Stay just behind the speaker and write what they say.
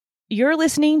You're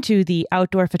listening to the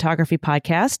Outdoor Photography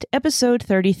Podcast, episode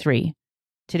 33.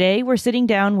 Today, we're sitting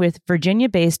down with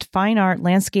Virginia-based fine art,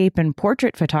 landscape, and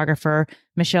portrait photographer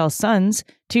Michelle Sunz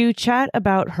to chat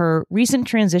about her recent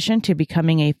transition to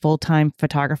becoming a full-time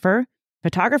photographer,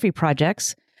 photography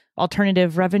projects,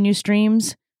 alternative revenue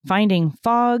streams, finding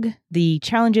fog, the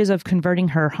challenges of converting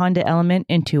her Honda Element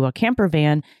into a camper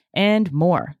van, and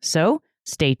more. So,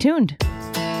 stay tuned.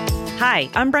 Hi,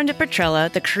 I'm Brenda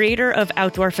Petrella, the creator of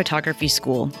Outdoor Photography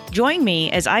School. Join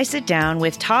me as I sit down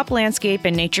with top landscape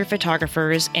and nature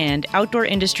photographers and outdoor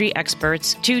industry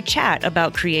experts to chat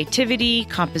about creativity,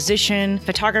 composition,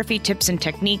 photography tips and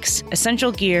techniques,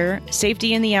 essential gear,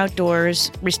 safety in the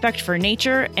outdoors, respect for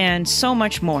nature, and so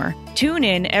much more. Tune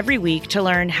in every week to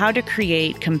learn how to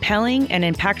create compelling and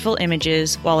impactful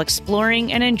images while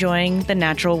exploring and enjoying the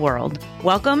natural world.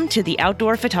 Welcome to the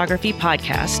Outdoor Photography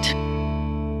Podcast.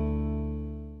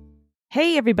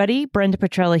 Hey everybody, Brenda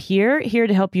Petrella here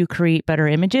to help you create better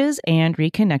images and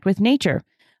reconnect with nature.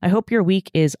 I hope your week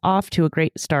is off to a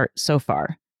great start so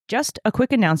far. Just a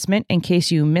quick announcement in case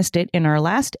you missed it in our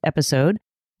last episode.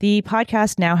 The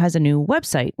podcast now has a new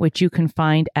website, which you can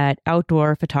find at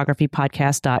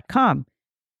outdoorphotographypodcast.com.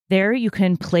 There you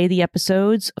can play the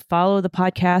episodes, follow the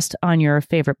podcast on your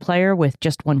favorite player with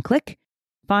just one click,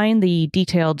 find the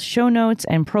detailed show notes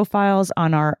and profiles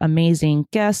on our amazing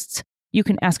guests. You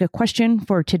can ask a question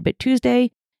for Tidbit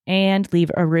Tuesday and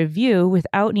leave a review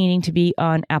without needing to be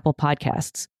on Apple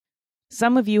Podcasts.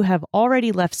 Some of you have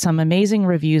already left some amazing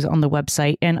reviews on the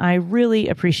website, and I really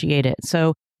appreciate it.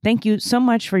 So thank you so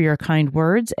much for your kind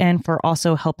words and for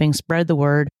also helping spread the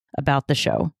word about the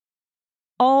show.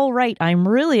 All right, I'm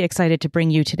really excited to bring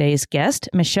you today's guest,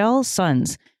 Michelle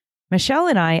Sunz. Michelle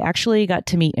and I actually got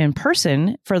to meet in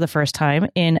person for the first time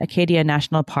in Acadia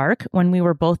National Park when we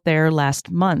were both there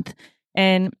last month.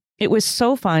 And it was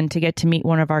so fun to get to meet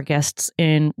one of our guests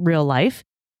in real life.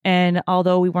 And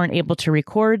although we weren't able to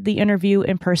record the interview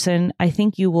in person, I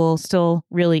think you will still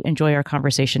really enjoy our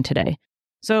conversation today.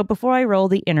 So before I roll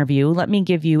the interview, let me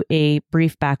give you a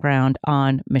brief background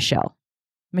on Michelle.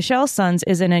 Michelle Sunz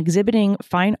is an exhibiting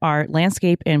fine art,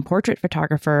 landscape, and portrait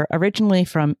photographer originally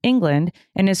from England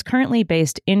and is currently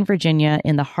based in Virginia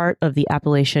in the heart of the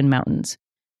Appalachian Mountains.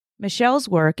 Michelle's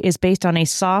work is based on a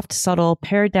soft, subtle,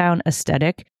 pared-down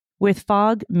aesthetic with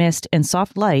fog, mist, and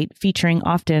soft light featuring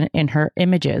often in her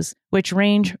images, which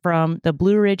range from the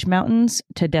Blue Ridge Mountains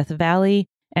to Death Valley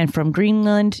and from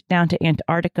Greenland down to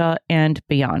Antarctica and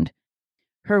beyond.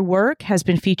 Her work has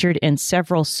been featured in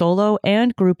several solo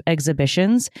and group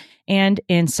exhibitions and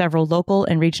in several local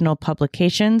and regional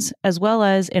publications, as well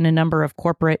as in a number of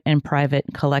corporate and private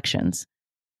collections.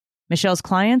 Michelle's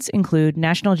clients include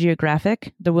National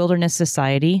Geographic, the Wilderness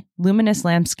Society, Luminous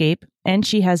Landscape, and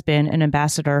she has been an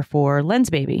ambassador for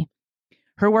Lensbaby.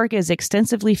 Her work is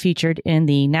extensively featured in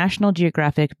the National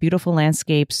Geographic Beautiful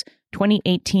Landscapes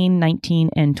 2018, 19,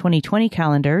 and 2020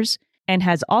 calendars, and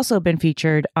has also been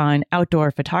featured on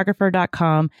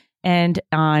outdoorphotographer.com and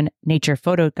on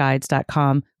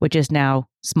naturephotoguides.com, which is now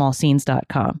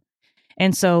smallscenes.com.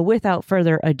 And so without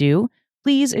further ado,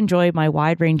 please enjoy my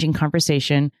wide-ranging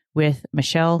conversation with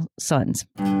Michelle Sunz.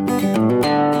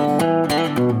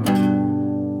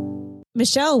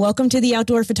 Michelle, welcome to the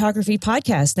Outdoor Photography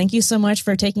Podcast. Thank you so much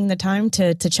for taking the time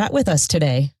to chat with us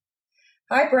today.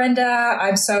 Hi, Brenda.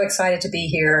 I'm so excited to be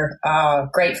here.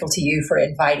 Grateful to you for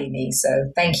inviting me. So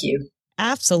thank you.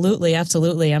 Absolutely.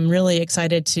 Absolutely. I'm really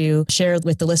excited to share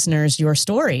with the listeners your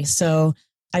story. So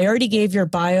I already gave your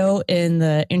bio in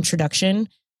the introduction,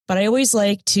 but I always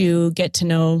like to get to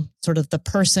know sort of the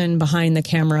person behind the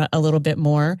camera a little bit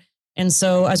more. And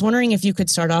so I was wondering if you could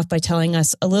start off by telling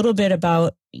us a little bit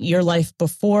about your life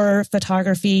before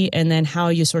photography and then how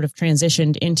you sort of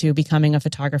transitioned into becoming a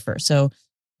photographer. So,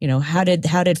 you know, how did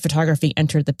photography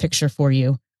enter the picture for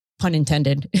you? Pun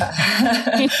intended.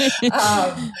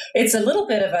 It's a little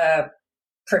bit of a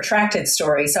protracted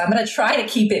story, so I'm going to try to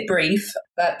keep it brief.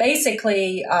 But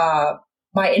basically,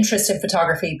 my interest in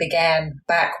photography began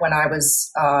back when I was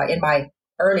in my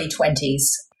early 20s.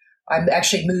 I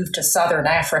actually moved to Southern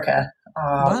Africa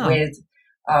with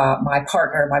my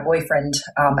partner, my boyfriend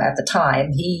at the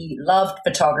time. He loved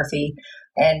photography.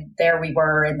 And there we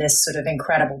were in this sort of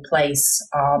incredible place.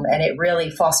 And it really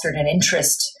fostered an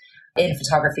interest in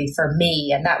photography for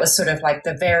me. And that was sort of like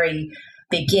the very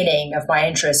beginning of my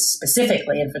interest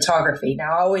specifically in photography.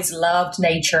 Now, I always loved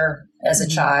nature as a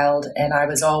child, and I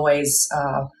was always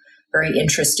very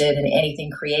interested in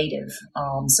anything creative.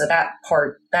 So that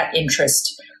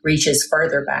interest reaches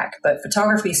further back. But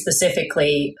photography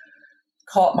specifically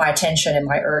caught my attention in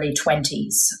my early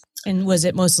 20s. And was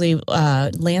it mostly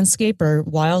landscape or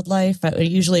wildlife?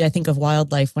 Usually I think of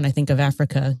wildlife when I think of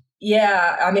Africa.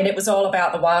 Yeah, I mean, it was all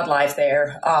about the wildlife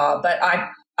there. But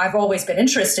I've always been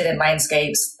interested in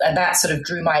landscapes, and that sort of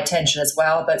drew my attention as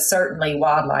well. But certainly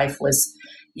wildlife was,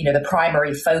 the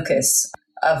primary focus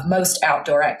of most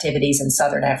outdoor activities in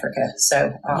Southern Africa.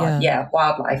 So,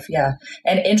 wildlife, yeah.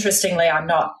 And interestingly, I'm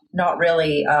not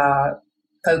really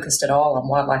focused at all on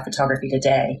wildlife photography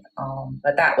today.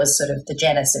 But that was sort of the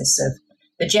genesis of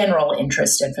the general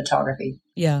interest in photography.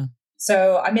 Yeah.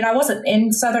 So, I mean, I wasn't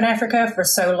in Southern Africa for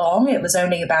so long. It was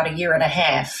only about a year and a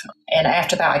half. And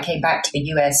after that, I came back to the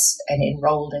U.S. and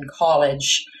enrolled in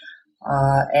college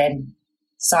and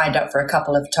signed up for a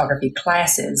couple of photography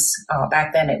classes.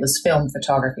 Back then, it was film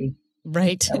photography.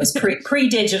 Right. It was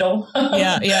pre-digital.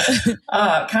 Yeah.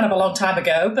 Kind of a long time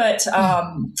ago. But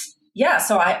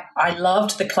so I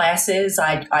loved the classes.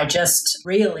 I just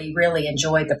really, really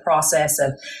enjoyed the process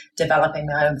of developing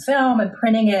my own film and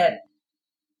printing it.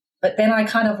 But then I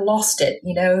kind of lost it,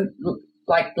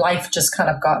 like life just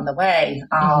kind of got in the way.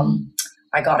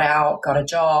 I got out, got a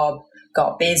job,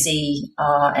 got busy,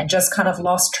 and just kind of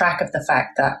lost track of the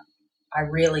fact that I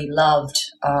really loved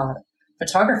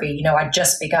photography. I'd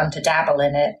just begun to dabble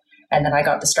in it, and then I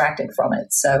got distracted from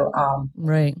it. So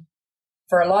right.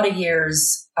 For a lot of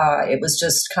years, it was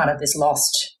just kind of this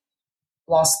lost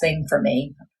thing for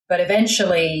me. But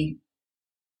eventually,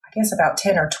 I guess about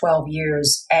 10 or 12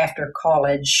 years after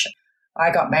college,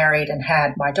 I got married and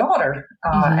had my daughter.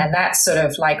 And that sort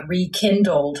of like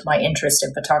rekindled my interest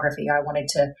in photography. I wanted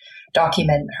to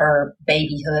document her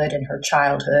babyhood and her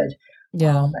childhood.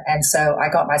 Yeah. And so I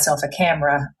got myself a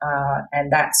camera,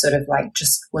 and that sort of like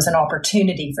just was an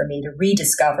opportunity for me to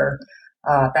rediscover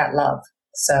that love.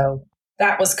 So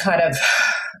that was kind of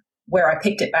where I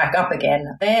picked it back up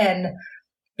again. Then,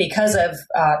 because of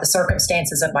the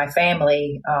circumstances of my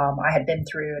family, I had been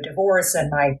through a divorce,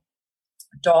 and my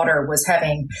daughter was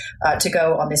having to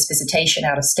go on this visitation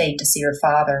out of state to see her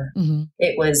father.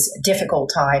 It was a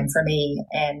difficult time for me.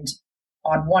 And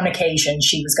on one occasion,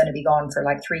 she was going to be gone for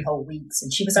like 3 whole weeks,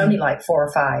 and she was only like 4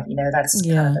 or 5. That's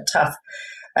kind of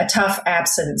a tough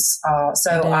absence.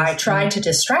 So I tried to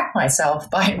distract myself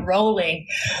by enrolling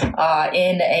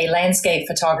in a landscape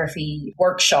photography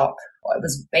workshop. It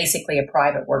was basically a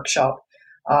private workshop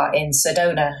in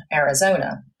Sedona,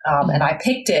 Arizona. And I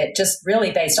picked it just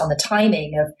really based on the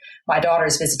timing of my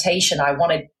daughter's visitation. I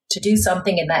wanted to do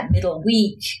something in that middle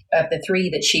week of the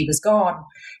 3 that she was gone.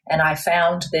 And I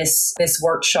found this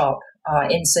workshop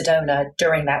in Sedona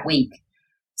during that week.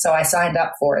 So I signed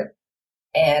up for it.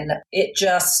 And it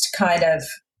just kind of,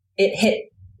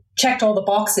 checked all the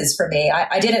boxes for me.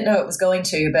 I didn't know it was going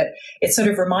to, but it sort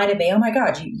of reminded me, oh my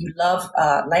God, you love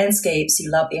landscapes, you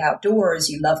love the outdoors,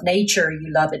 you love nature, you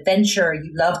love adventure,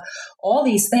 you love all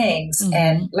these things.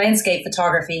 And landscape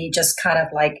photography just kind of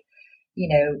like,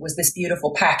 was this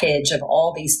beautiful package of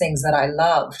all these things that I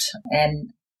loved.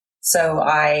 And so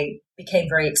I became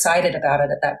very excited about it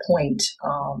at that point.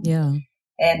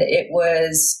 And it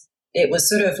was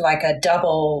sort of like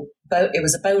it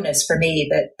was a bonus for me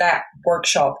that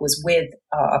workshop was with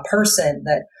a person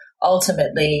that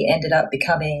ultimately ended up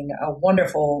becoming a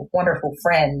wonderful, wonderful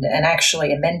friend and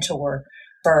actually a mentor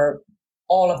for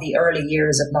all of the early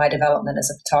years of my development as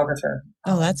a photographer.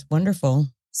 Oh, that's wonderful.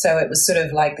 So it was sort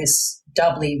of like this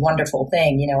doubly wonderful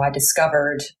thing. I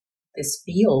discovered this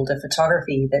field of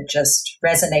photography that just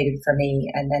resonated for me,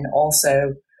 and then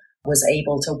also was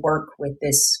able to work with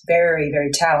this very, very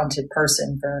talented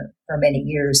person for many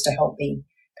years to help me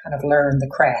kind of learn the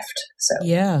craft. So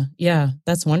yeah,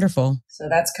 that's wonderful. So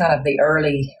that's kind of the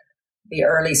early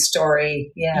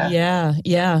story.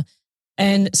 Yeah.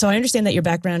 And so I understand that your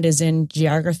background is in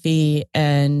geography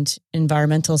and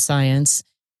environmental science,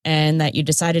 and that you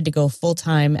decided to go full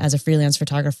time as a freelance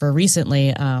photographer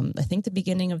recently. I think the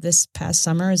beginning of this past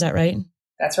summer. Is that right?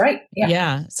 That's right. Yeah.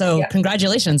 Yeah. So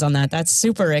congratulations on that. That's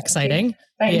super exciting.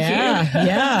 Thank you.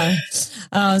 Yeah.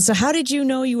 So how did you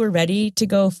know you were ready to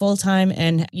go full time?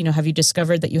 And, have you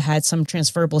discovered that you had some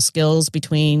transferable skills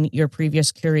between your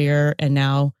previous career and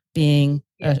now being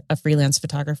a freelance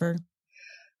photographer?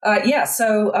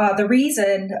 So the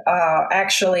reason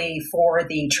actually for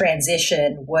the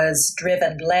transition was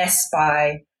driven less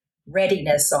by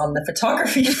readiness on the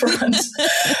photography front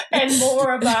and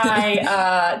more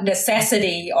by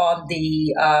necessity on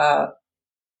the on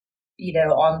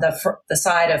the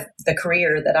side of the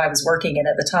career that I was working in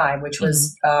at the time, which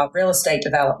was real estate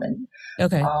development.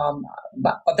 Okay.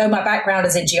 But although my background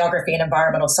is in geography and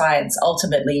environmental science,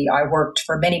 ultimately I worked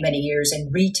for many, many years in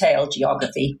retail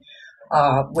geography.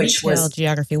 Which retail was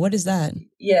geography. What is that?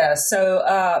 Yeah. So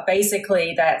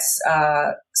basically that's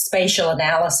spatial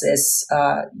analysis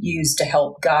used to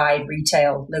help guide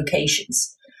retail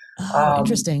locations. Oh,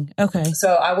 interesting. Okay.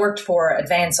 So I worked for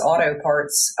Advance Auto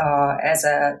Parts as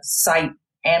a site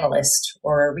analyst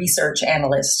or a research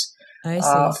analyst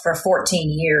for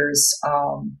 14 years.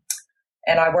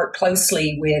 And I worked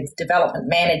closely with development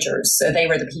managers. So they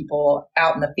were the people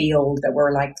out in the field that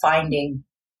were like finding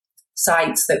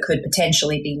sites that could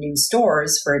potentially be new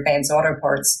stores for Advance Auto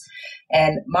Parts.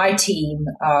 And my team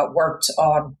worked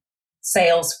on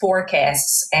sales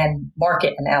forecasts and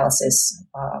market analysis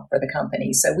for the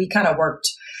company. So we kind of worked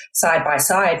side by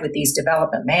side with these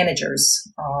development managers.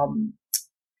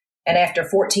 And after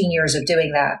 14 years of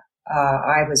doing that,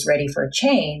 I was ready for a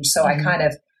change. So I kind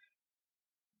of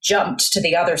jumped to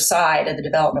the other side of the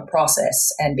development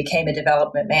process and became a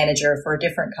development manager for a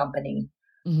different company.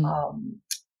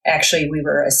 Actually, we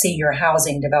were a senior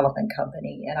housing development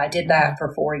company, and I did that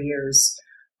for 4 years.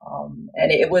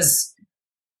 And it was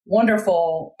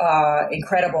wonderful,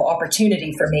 incredible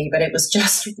opportunity for me, but it was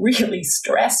just really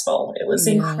stressful. It was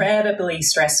incredibly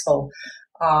stressful.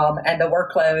 And the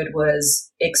workload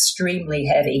was extremely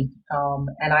heavy.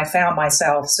 And I found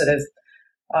myself sort of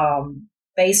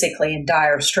basically in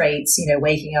dire straits,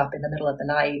 waking up in the middle of the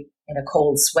night in a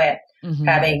cold sweat,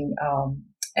 having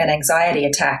an anxiety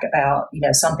attack about,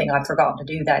 something I'd forgotten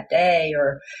to do that day,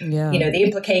 or, the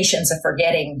implications of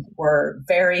forgetting were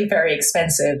very, very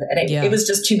expensive. And it was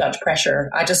just too much pressure.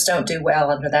 I just don't do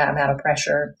well under that amount of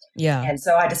pressure. Yeah. And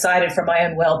so I decided for my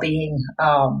own well-being,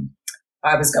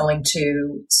 I was going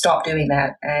to stop doing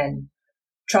that and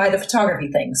try the photography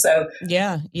thing. So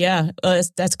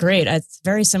that's great. It's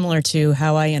very similar to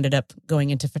how I ended up going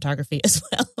into photography as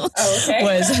well. Oh, okay.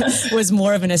 was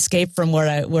more of an escape from where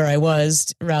I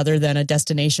was rather than a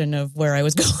destination of where I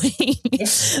was going.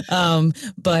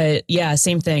 But yeah,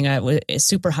 same thing. A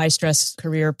super high stress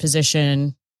career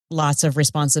position, lots of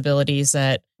responsibilities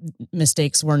that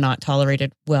mistakes were not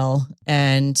tolerated well.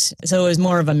 And so it was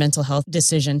more of a mental health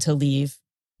decision to leave.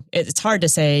 It's hard to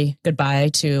say goodbye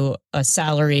to a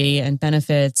salary and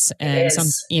benefits and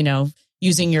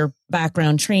using your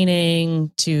background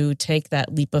training to take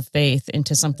that leap of faith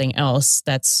into something else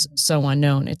that's so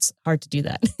unknown. It's hard to do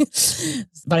that.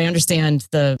 But I understand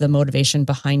the motivation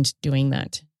behind doing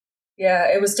that. Yeah,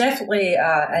 it was definitely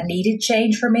a needed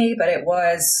change for me, but it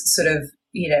was sort of,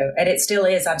 and it still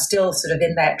is. I'm still sort of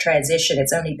in that transition.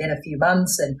 It's only been a few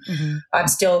months and I'm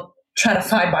still trying to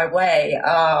find my way.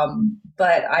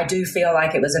 But I do feel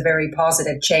like it was a very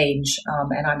positive change.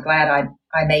 And I'm glad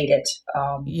I made it.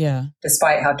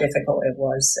 Despite how difficult it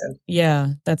was. So. Yeah,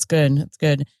 that's good. That's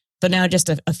good. So now just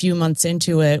a few months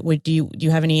into it, do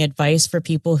you have any advice for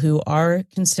people who are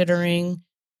considering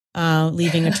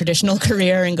leaving a traditional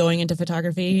career and going into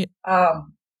photography?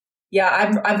 I'm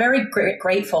very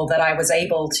grateful that I was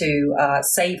able to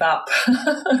save up.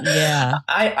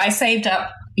 I saved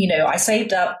up. I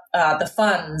saved up the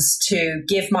funds to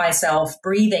give myself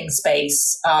breathing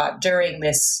space during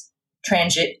this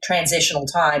transitional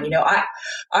time.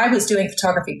 I was doing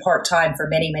photography part-time for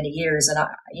many, many years, and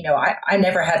I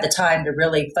never had the time to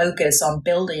really focus on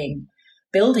building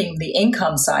the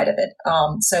income side of it.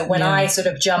 So when I sort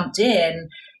of jumped in,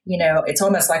 it's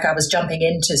almost like I was jumping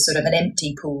into sort of an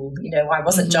empty pool. I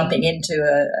wasn't jumping into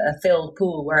a filled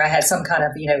pool where I had some kind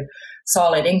of,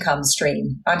 solid income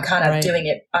stream. I'm kind of doing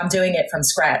it from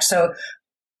scratch. So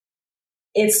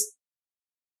it's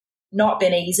not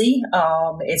been easy.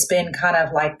 It's been kind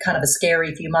of a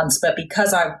scary few months, but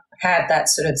because I had that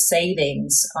sort of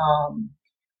savings,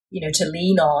 to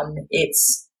lean on,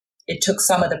 it took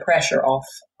some of the pressure off.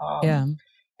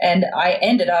 And I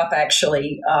ended up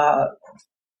actually,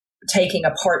 taking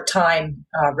a part-time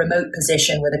remote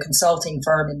position with a consulting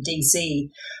firm in DC,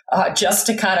 just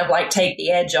to kind of take the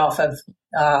edge off of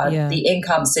the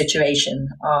income situation,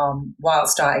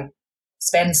 whilst I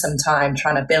spend some time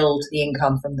trying to build the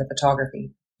income from the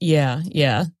photography.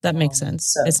 Yeah, that makes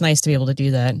sense. So, it's nice to be able to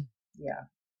do that. Yeah.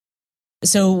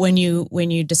 So when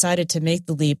you decided to make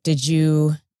the leap, did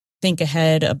you think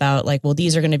ahead about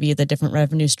these are going to be the different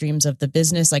revenue streams of the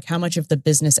business? How much of the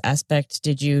business aspect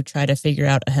did you try to figure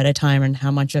out ahead of time, and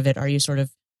how much of it are you sort of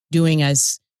doing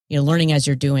as, learning as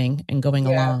you're doing and going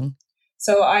along?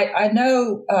 So I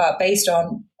know based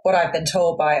on what I've been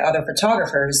told by other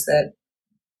photographers that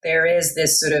there is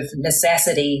this sort of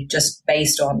necessity, just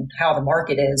based on how the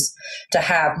market is, to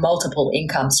have multiple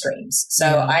income streams. So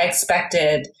I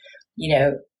expected,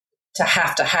 to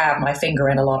have my finger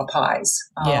in a lot of pies.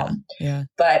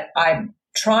 But I'm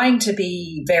trying to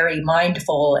be very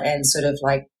mindful and sort of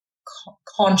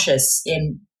conscious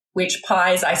in which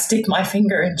pies I stick my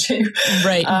finger into.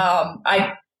 Right.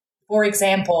 For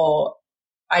example,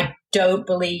 I don't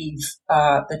believe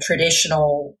the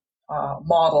traditional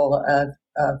model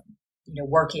of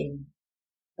working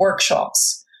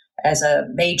workshops as a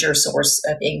major source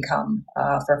of income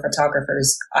for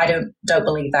photographers. I don't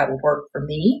believe that will work for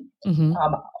me. Mm-hmm.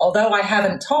 Although I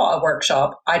haven't taught a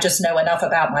workshop, I just know enough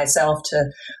about myself to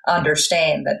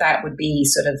understand that would be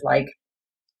sort of like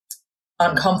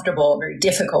uncomfortable, very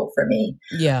difficult for me.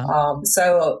 Yeah.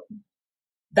 So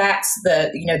that's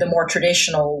the more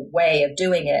traditional way of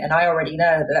doing it. And I already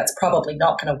know that that's probably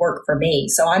not going to work for me.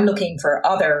 So I'm looking for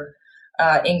other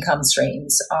income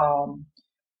streams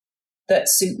that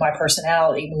suit my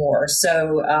personality more.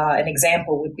 So an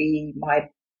example would be my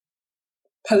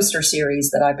poster series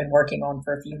that I've been working on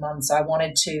for a few months. I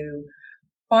wanted to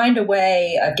find a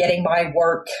way of getting my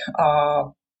work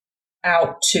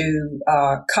out to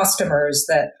customers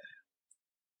that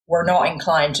were not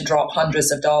inclined to drop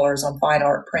hundreds of dollars on fine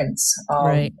art prints.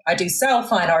 Right. I do sell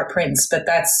fine art prints, but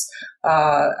that's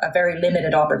a very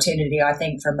limited opportunity, I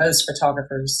think, for most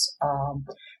photographers.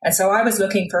 And so I was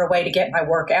looking for a way to get my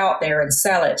work out there and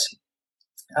sell it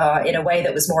in a way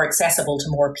that was more accessible to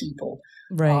more people.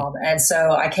 Right. And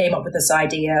so I came up with this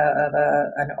idea of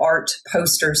an art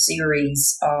poster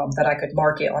series that I could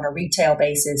market on a retail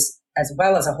basis as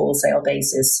well as a wholesale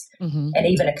basis, mm-hmm. and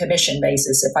even a commission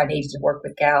basis if I needed to work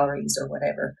with galleries or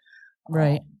whatever.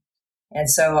 Right. And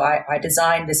so I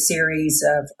designed this series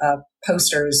of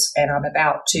posters, and I'm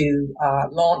about to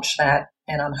launch that,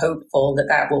 and I'm hopeful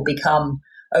that will become,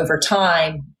 over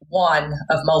time, one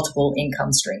of multiple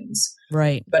income streams.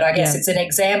 Right. But I guess it's an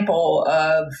example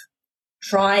of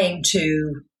trying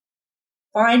to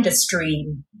find a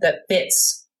stream that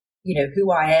fits, who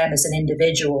I am as an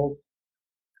individual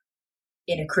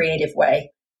in a creative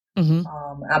way. Mm-hmm.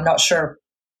 I'm not sure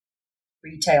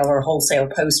retail or wholesale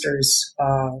posters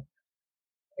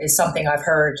is something I've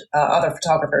heard other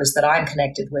photographers that I'm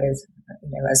connected with,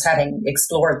 as having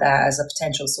explored that as a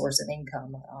potential source of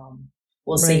income.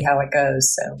 We'll see how it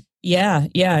goes. So. Yeah.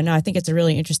 No, I think it's a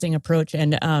really interesting approach.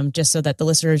 And just so that the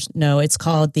listeners know, it's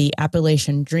called the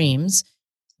Appalachian Dreams.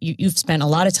 You've spent a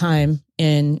lot of time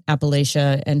in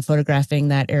Appalachia and photographing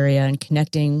that area and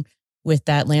connecting with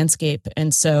that landscape.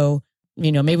 And so,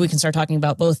 maybe we can start talking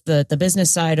about both the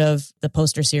business side of the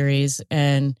poster series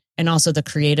and also the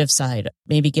creative side.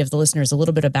 Maybe give the listeners a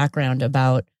little bit of background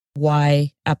about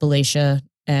why Appalachia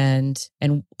and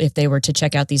if they were to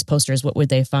check out these posters, what would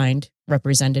they find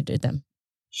represented in them?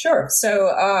 Sure. So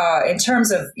in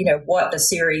terms of, what the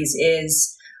series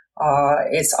is,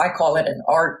 I call it an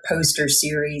art poster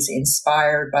series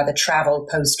inspired by the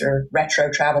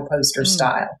retro travel poster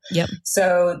style. Yep.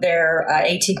 So they're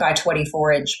 18 by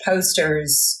 24 inch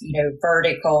posters,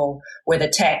 vertical with a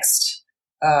text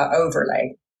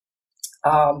overlay.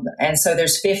 And so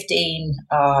there's 15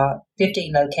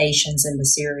 locations in the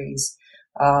series,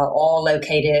 all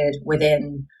located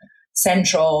within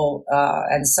central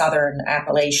and southern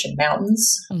Appalachian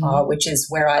Mountains, mm-hmm. Which is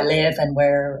where I live and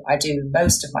where I do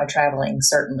most of my traveling.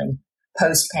 Certainly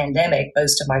post-pandemic,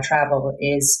 most of my travel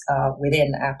is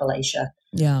within Appalachia.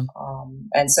 Yeah.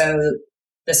 And so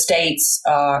the states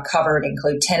covered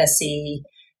include Tennessee,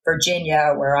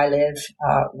 Virginia, where I live,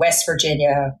 West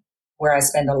Virginia, where I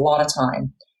spend a lot of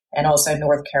time, and also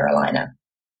North Carolina.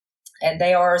 And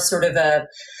they are sort of a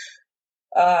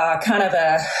kind of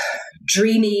a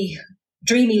dreamy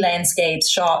landscapes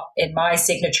shot in my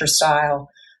signature style,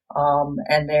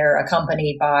 and they're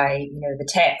accompanied by the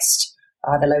text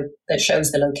that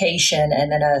shows the location,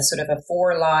 and then a sort of a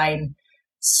 4-line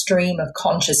stream of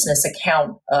consciousness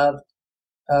account of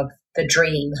the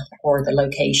dream or the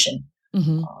location.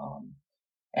 Mm-hmm.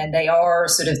 And they are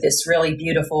sort of this really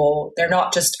beautiful. They're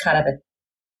not just kind of a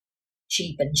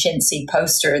cheap and chintzy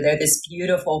poster. They're this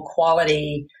beautiful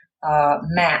quality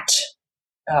matte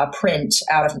print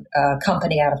out of a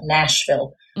company out of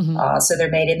Nashville. Mm-hmm. So they're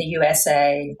made in the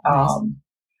USA. Nice.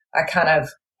 I kind of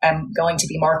am going to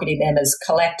be marketing them as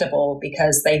collectible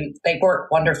because they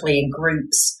work wonderfully in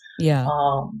groups. Yeah.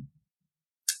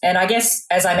 And I guess,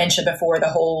 as I mentioned before, the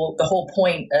whole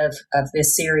point of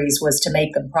this series was to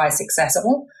make them price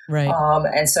accessible. Right.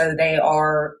 And so they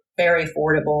are very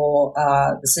affordable.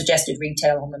 The suggested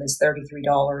retail on them is $33.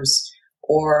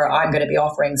 Or I'm going to be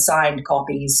offering signed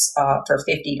copies for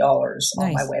 $50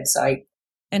 on my website.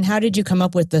 And how did you come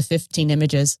up with the 15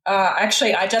 images?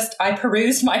 Actually, I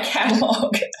perused my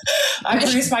catalog. I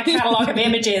perused my catalog of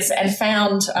images and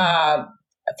found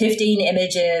 15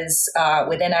 images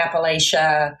within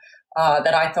Appalachia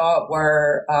that I thought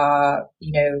were,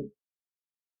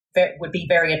 would be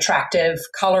very attractive,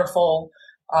 colorful,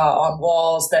 on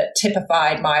walls that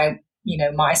typified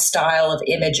my style of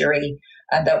imagery.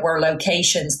 and that were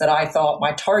locations that I thought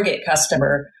my target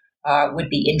customer would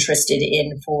be interested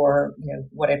in for,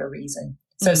 whatever reason.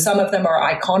 So some of them are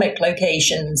iconic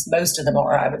locations. Most of them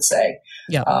are, I would say.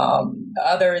 Yeah.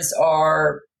 Others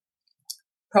are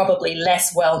probably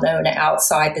less well known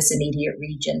outside this immediate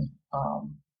region,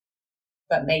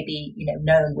 but maybe,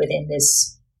 known within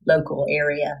this local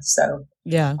area. So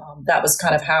that was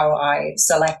kind of how I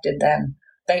selected them.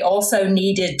 They also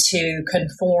needed to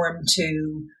conform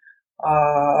to,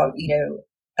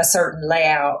 a certain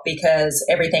layout because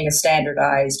everything is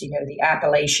standardized. The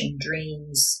Appalachian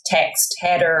Dreams text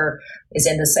header is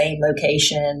in the same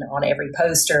location on every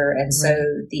poster. And so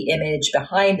the image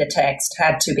behind the text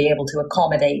had to be able to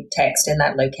accommodate text in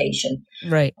that location.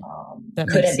 Right.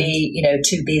 Couldn't be,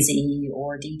 too busy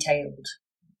or detailed.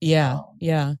 Yeah.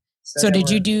 So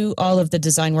did you do all of the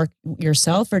design work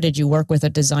yourself, or did you work with a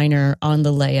designer on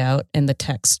the layout and the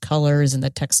text colors and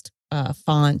the text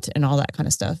font and all that kind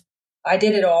of stuff? I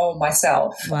did it all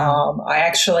myself. Wow. I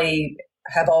actually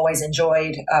have always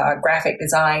enjoyed graphic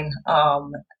design,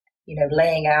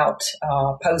 laying out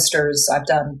posters. I've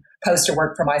done poster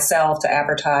work for myself to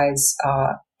advertise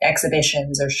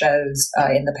exhibitions or shows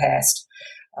in the past,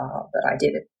 but I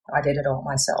did it all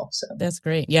myself. So that's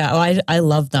great. Yeah. I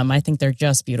love them. I think they're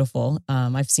just beautiful.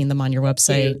 I've seen them on your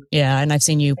website. Yeah. And I've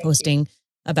seen you posting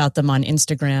about them on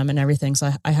Instagram and everything.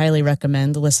 So I highly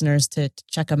recommend the listeners to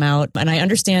check them out. And I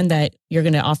understand that you're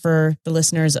going to offer the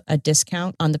listeners a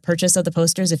discount on the purchase of the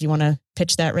posters if you want to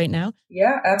pitch that right now.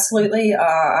 Yeah, absolutely.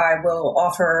 I will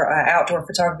offer Outdoor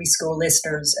Photography School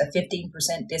listeners a 15%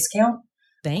 discount.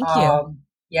 Thank you.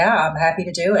 Yeah, I'm happy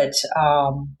to do it.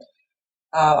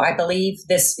 I believe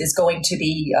this is going to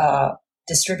be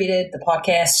distributed, the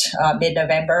podcast,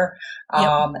 mid-November.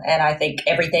 And I think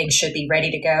everything should be ready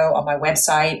to go on my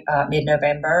website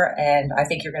mid-November. And I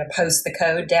think you're going to post the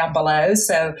code down below.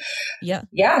 So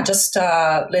just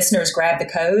listeners grab the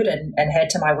code and head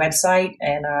to my website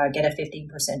and get a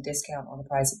 15% discount on the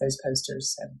price of those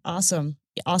posters. So. Awesome.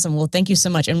 Well, thank you so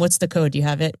much. And what's the code? Do you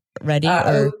have it ready?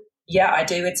 Yeah, I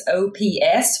do. It's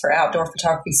OPS for Outdoor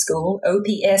Photography School,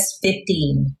 OPS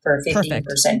 15 for a 15%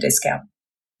 discount.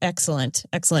 Excellent.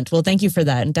 Well, thank you for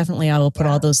that. And definitely I will put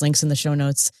all those links in the show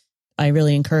notes. I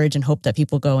really encourage and hope that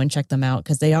people go and check them out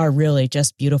because they are really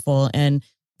just beautiful and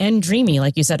dreamy.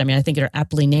 Like you said, I mean, I think they're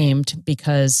aptly named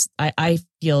because I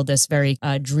feel this very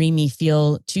dreamy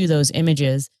feel to those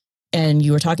images. And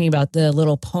you were talking about the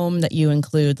little poem that you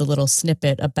include, the little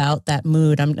snippet about that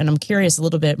mood. I'm curious a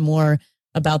little bit more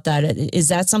about that. Is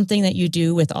that something that you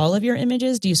do with all of your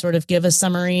images? Do you sort of give a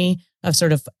summary of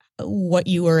sort of what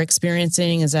you were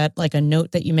experiencing? Is that like a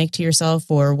note that you make to yourself,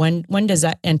 or when does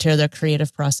that enter the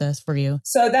creative process for you?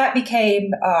 So that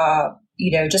became,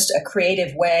 just a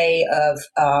creative way of,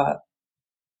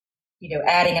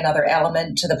 adding another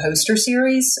element to the poster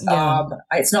series. Yeah.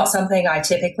 It's not something I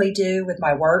typically do with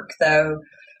my work, though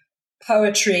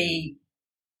poetry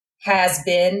has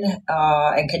been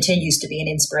and continues to be an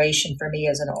inspiration for me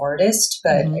as an artist,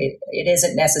 but it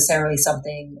isn't necessarily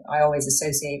something I always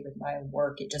associate with my own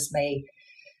work. It just may,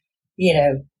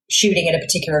 shooting in a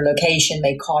particular location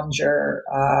may conjure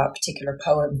a particular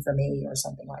poem for me or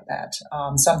something like that.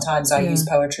 Sometimes I use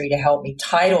poetry to help me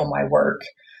title my work,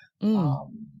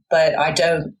 but I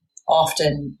don't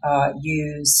often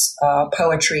use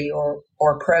poetry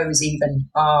or prose even.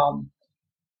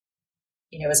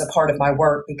 As a part of my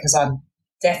work, because I'm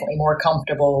definitely more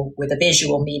comfortable with a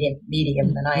visual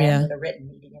medium than I am with a written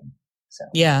medium. So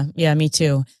yeah, me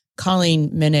too. Colleen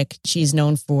Minnick, she's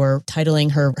known for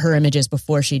titling her images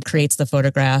before she creates the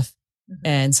photograph,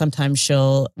 and sometimes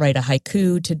she'll write a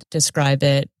haiku to describe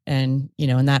it, and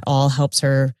and that all helps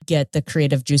her get the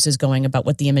creative juices going about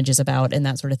what the image is about and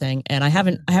that sort of thing. And I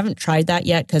haven't tried that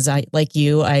yet because I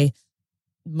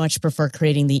much prefer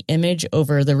creating the image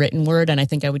over the written word. And I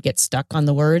think I would get stuck on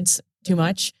the words too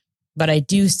much, but I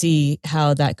do see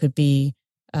how that could be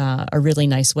a really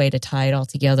nice way to tie it all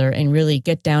together and really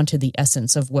get down to the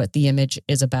essence of what the image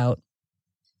is about.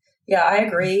 Yeah, I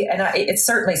agree. And it's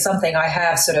certainly something I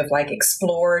have sort of like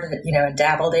explored, and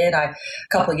dabbled in. A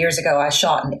couple of years ago, I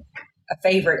shot a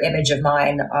favorite image of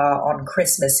mine on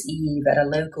Christmas Eve at a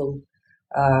local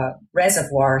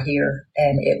reservoir here,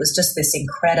 and it was just this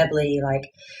incredibly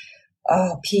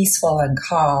peaceful and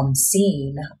calm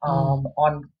scene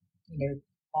on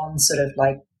sort of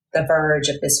like the verge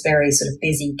of this very sort of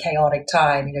busy, chaotic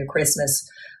time, Christmas.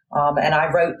 And I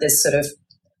wrote this sort of,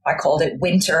 I called it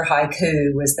Winter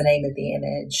Haiku was the name of the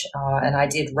image. And I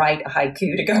did write a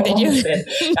haiku to go along with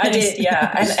it. I did,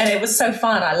 yeah. And it was so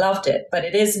fun. I loved it. But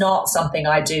it is not something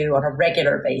I do on a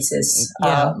regular basis,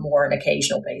 more an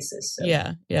occasional basis. So.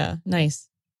 Yeah. Nice.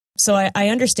 So I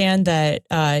understand that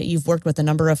you've worked with a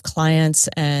number of clients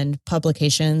and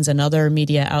publications and other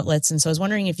media outlets. And so I was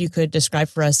wondering if you could describe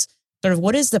for us sort of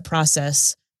what does the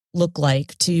process look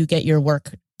like to get your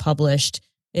work published?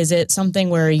 Is it something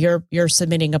where you're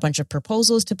submitting a bunch of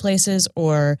proposals to places,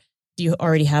 or do you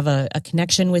already have a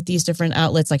connection with these different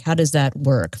outlets? Like, how does that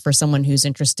work for someone who's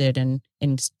interested in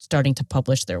starting to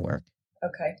publish their work?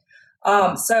 Okay.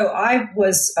 So I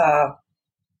was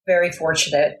very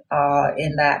fortunate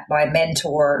in that my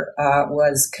mentor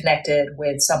was connected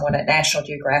with someone at National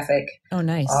Geographic. Oh,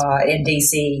 nice. In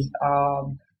DC.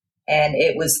 And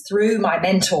it was through my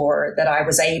mentor that I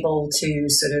was able to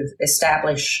sort of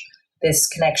establish this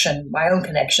connection, my own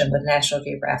connection with National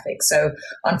Geographic. So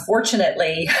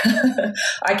unfortunately,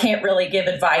 I can't really give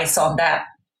advice on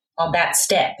that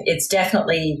step. It's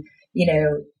definitely,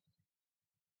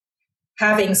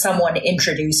 having someone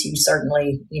introduce you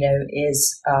certainly,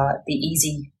 is the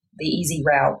easy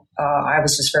route. I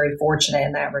was just very fortunate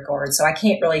in that regard. So I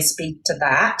can't really speak to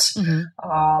that.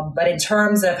 Mm-hmm. But in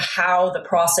terms of how the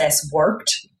process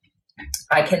worked,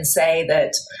 I can say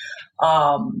that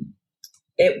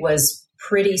it was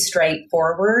pretty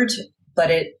straightforward, but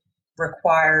it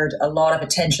required a lot of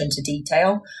attention to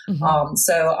detail. Mm-hmm.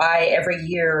 So every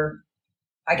year,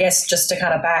 I guess just to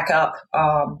kind of back up,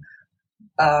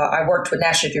 I worked with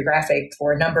National Geographic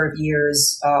for a number of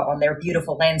years on their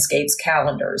beautiful landscapes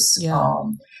calendars. Yeah.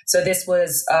 So this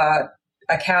was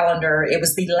a calendar. It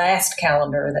was the last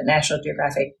calendar that National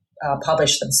Geographic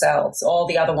published themselves. All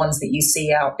the other ones that you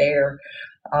see out there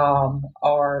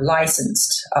are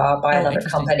licensed by another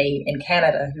company in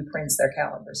Canada who prints their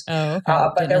calendars. Oh, okay.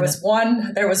 But there was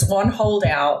one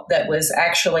holdout that was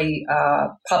actually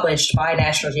published by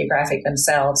National Geographic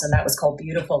themselves, and that was called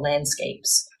Beautiful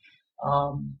Landscapes.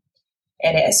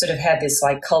 And it sort of had this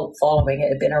like cult following. It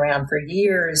had been around for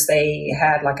years. They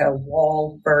had like a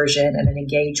wall version and an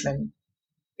engagement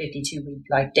 52-week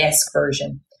like desk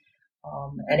version.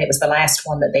 And it was the last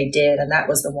one that they did. And that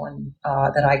was the one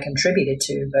that I contributed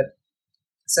to. But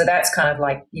so that's kind of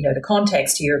like, the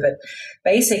context here. But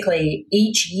basically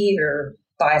each year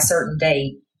by a certain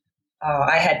date,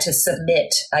 I had to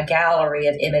submit a gallery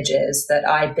of images that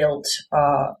I built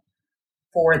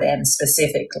for them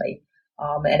specifically.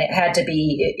 And it had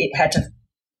to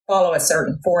follow a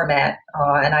certain format,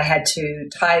 and I had to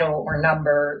title or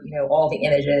number, all the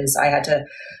images. I had to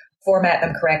format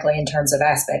them correctly in terms of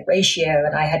aspect ratio,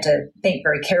 and I had to think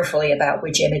very carefully about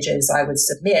which images I would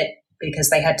submit because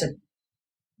they had to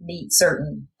meet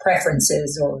certain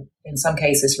preferences or, in some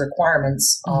cases,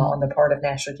 requirements on the part of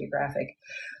National Geographic.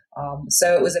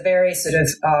 So it was a very sort of,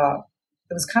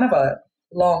 it was kind of a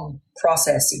long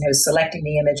process, selecting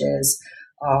the images,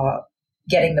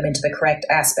 getting them into the correct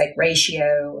aspect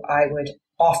ratio. I would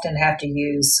often have to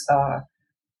use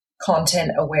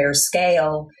content aware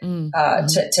scale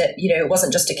to it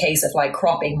wasn't just a case of like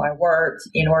cropping my work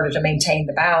in order to maintain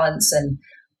the balance and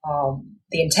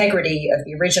the integrity of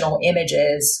the original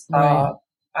images. Right.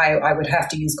 I would have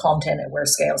to use content aware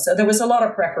scale. So there was a lot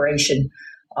of preparation,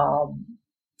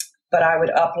 but I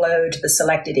would upload the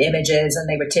selected images and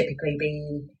they would typically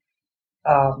be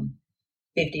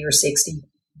 50 or 60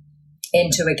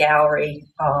 into a gallery,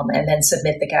 and then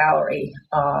submit the gallery.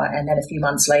 And then a few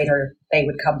months later, they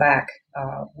would come back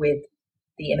with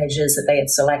the images that they had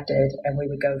selected, and we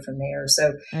would go from there.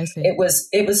 So it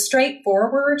was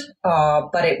straightforward,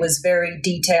 but it was very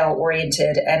detail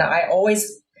oriented. And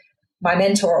my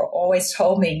mentor always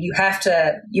told me, you have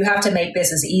to make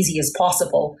this as easy as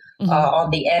possible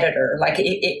on the editor. Like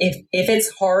if it's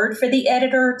hard for the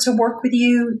editor to work with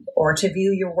you or to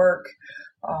view your work,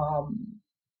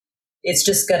 it's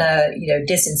just going to,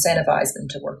 disincentivize them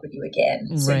to work with you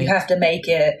again. So you have to make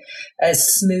it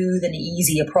as smooth and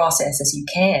easy a process as you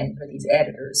can for these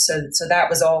editors. So that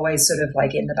was always sort of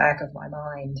like in the back of my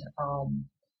mind.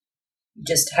 You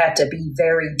just had to be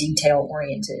very detail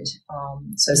oriented.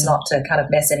 So as not to kind of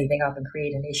mess anything up and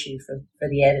create an issue for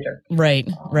the editor. Right.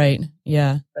 Right.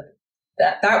 Yeah. But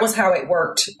that was how it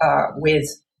worked with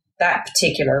that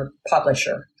particular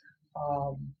publisher.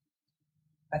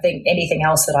 I think anything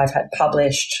else that I've had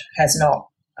published has not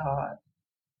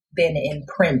been in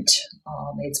print.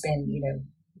 It's been,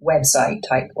 website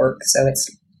type work, so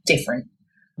it's different.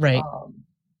 Right.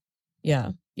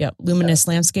 Yeah. Luminous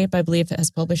Landscape, I believe, has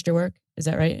published your work. Is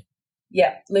that right?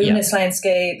 Yeah, Luminous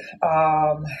Landscape.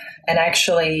 And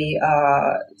actually,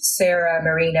 Sarah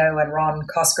Marino and Ron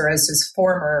Coscarosa's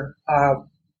former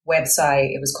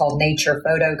website, it was called Nature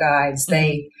Photo Guides.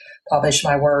 They published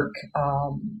my work.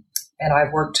 And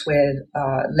I've worked with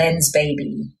Lens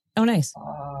Baby. Oh, nice.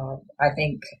 I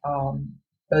think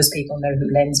most people know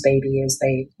who Lens Baby is.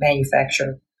 They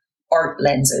manufacture art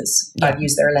lenses. Yeah. I've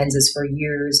used their lenses for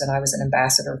years, and I was an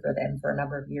ambassador for them for a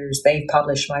number of years. They've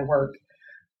published my work.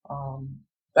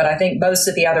 But I think most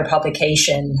of the other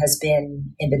publication has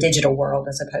been in the digital world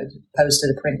as opposed to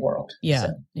the print world.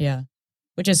 Yeah, yeah.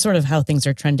 Which is sort of how things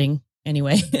are trending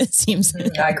anyway, it seems.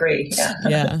 I agree.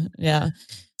 Yeah. Yeah.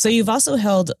 So you've also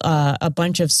held a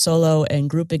bunch of solo and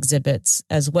group exhibits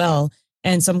as well.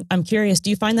 And so I'm curious, do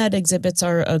you find that exhibits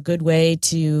are a good way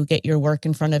to get your work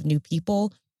in front of new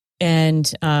people?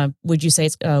 And would you say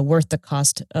it's worth the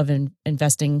cost of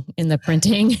investing in the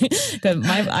printing?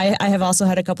 I have also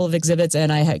had a couple of exhibits,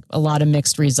 and I had a lot of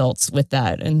mixed results with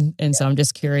that. And so I'm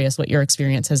just curious what your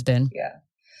experience has been. Yeah.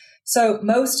 So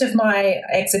most of my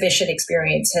exhibition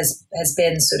experience has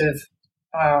been sort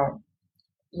of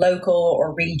local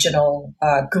or regional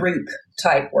group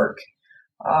type work.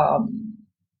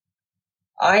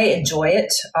 I enjoy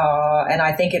it, and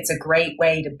I think it's a great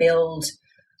way to build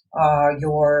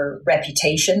your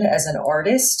reputation as an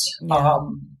artist,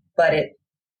 but it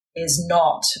is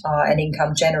not an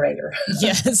income generator.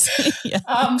 Yes. Yeah.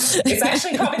 It's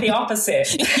actually probably the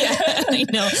opposite. Yeah, I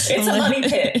know. It's a money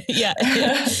pit. Yeah.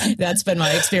 That's been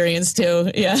my experience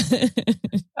too. Yeah.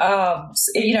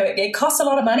 It costs a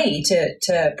lot of money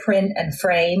to print and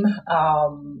frame.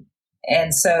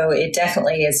 And so it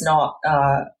definitely is not,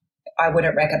 I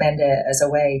wouldn't recommend it as a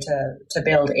way to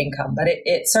build income, but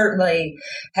it certainly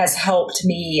has helped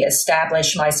me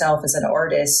establish myself as an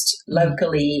artist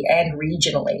locally and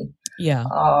regionally. Yeah.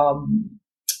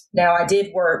 Now, I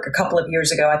did work a couple of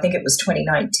years ago, I think it was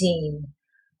 2019.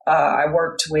 I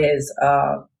worked with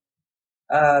a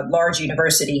large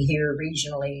university here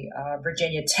regionally,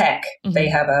 Virginia Tech. Mm-hmm.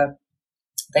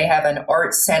 They have an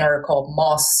art center called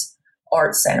Moss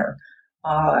Art Center.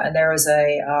 And there was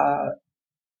a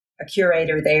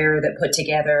curator there that put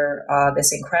together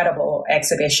this incredible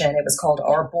exhibition. It was called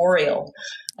Arboreal.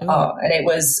 And it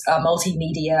was a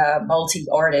multimedia,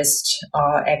 multi-artist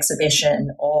exhibition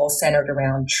all centered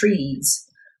around trees.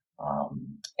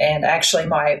 And actually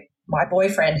my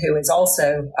boyfriend, who is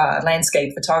also a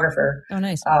landscape photographer, oh,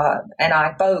 nice. And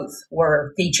I both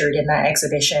were featured in that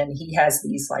exhibition. He has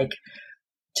these like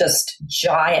just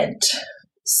giant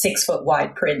 6-foot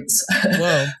wide prints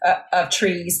of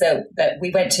trees that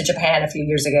we went to Japan a few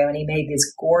years ago, and he made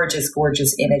these gorgeous,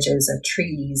 gorgeous images of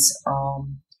trees.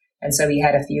 And so he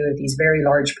had a few of these very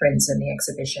large prints in the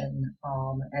exhibition.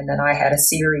 And then I had a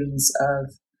series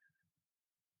of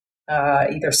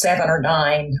either 7 or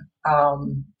 9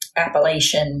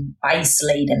 Appalachian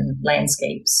ice-laden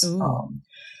landscapes.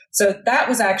 So that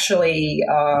was actually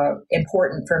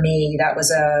important for me. That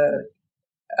was a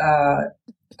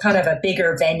kind of a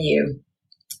bigger venue.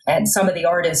 And some of the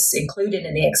artists included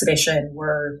in the exhibition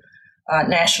were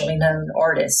nationally known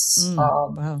artists.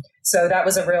 Wow. So that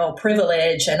was a real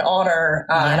privilege and honor,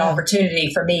 an opportunity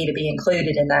for me to be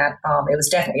included in that. It was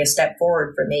definitely a step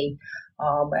forward for me.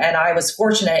 And I was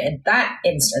fortunate in that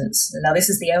instance. Now, this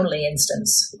is the only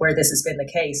instance where this has been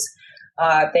the case.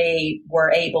 They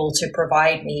were able to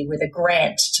provide me with a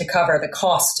grant to cover the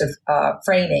cost of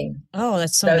framing. Oh,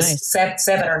 that's so those nice.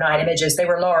 7 or 9 images. They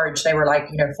were large. They were like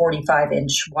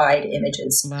 45-inch wide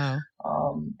images. Wow.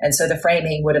 And so the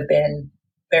framing would have been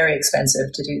very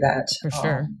expensive to do that. For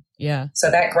sure. Yeah.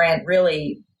 So that grant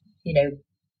really,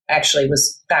 actually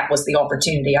was the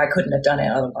opportunity. I couldn't have done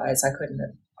it otherwise. I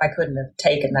couldn't have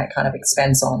taken that kind of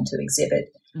expense on to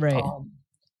exhibit. Right.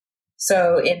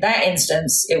 So in that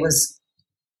instance, it was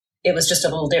just a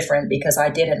little different because I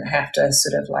didn't have to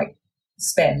sort of like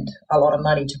spend a lot of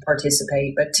money to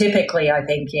participate. But typically, I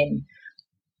think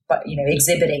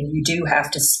exhibiting, you do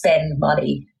have to spend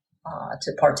money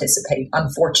to participate,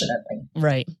 unfortunately.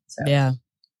 Right. So. Yeah.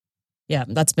 Yeah.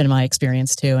 That's been my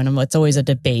experience too. And it's always a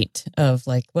debate of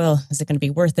like, well, is it going to be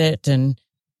worth it? And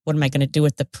what am I going to do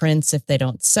with the prints if they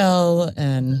don't sell?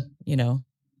 And,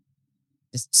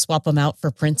 just swap them out for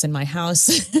prints in my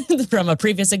house from a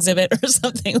previous exhibit or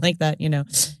something like that,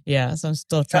 Yeah. So I'm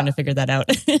still trying to figure that out.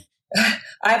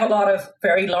 I have a lot of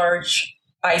very large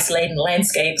ice-laden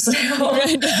landscapes.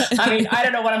 I mean, I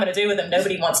don't know what I'm going to do with them.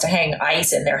 Nobody wants to hang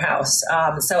ice in their house.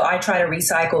 So I try to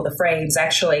recycle the frames.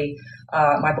 Actually,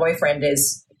 my boyfriend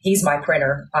he's my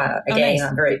printer. Again, nice.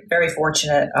 I'm very, very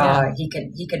fortunate.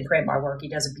 He can print my work. He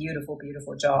does a beautiful,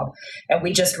 beautiful job. And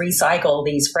we just recycle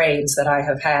these frames that I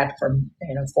have had from,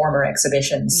 former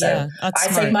exhibitions. So I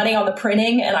save money on the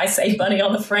printing and I save money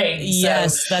on the frames.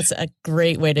 Yes, that's a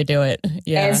great way to do it.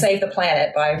 Yeah. And save the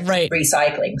planet by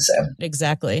recycling. So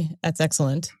exactly. That's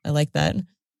excellent. I like that.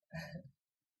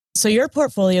 So your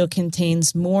portfolio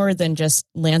contains more than just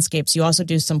landscapes. You also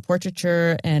do some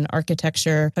portraiture and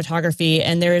architecture photography,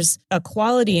 and there's a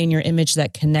quality in your image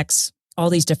that connects all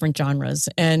these different genres.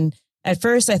 And at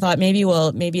first I thought maybe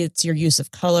it's your use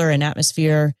of color and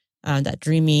atmosphere, that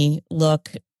dreamy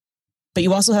look. But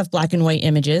you also have black and white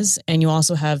images, and you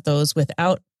also have those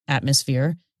without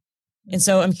atmosphere. And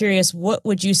so I'm curious, what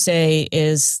would you say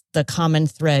is the common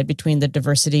thread between the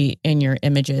diversity in your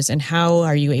images, and how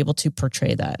are you able to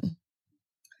portray that?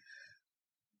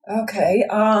 Okay.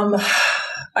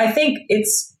 I think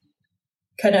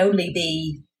can only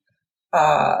be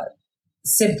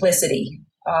simplicity.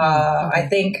 I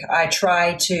think I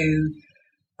try to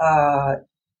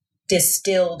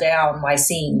distill down my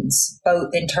scenes,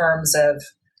 both in terms of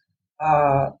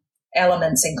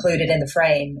elements included in the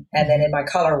frame, and then in my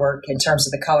color work in terms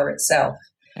of the color itself.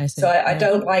 So I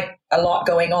don't like a lot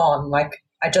going on. Like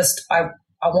I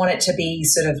want it to be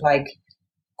sort of like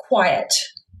quiet.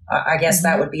 I guess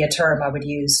that would be a term I would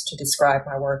use to describe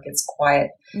my work. It's quiet.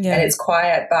 Yeah. And it's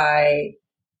quiet by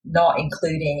not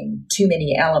including too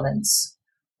many elements,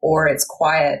 or it's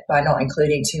quiet by not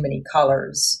including too many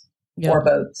colors, or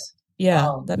both.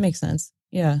 Yeah, that makes sense.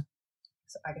 Yeah.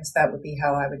 So I guess that would be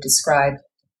how I would describe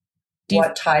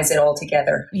what ties it all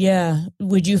together. Yeah.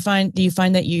 Do you find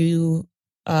that you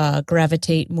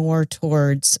gravitate more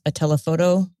towards a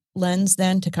telephoto lens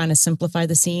then to kind of simplify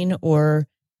the scene, or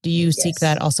do you seek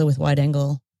that also with wide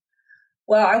angle?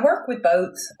 Well, I work with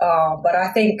both, but I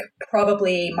think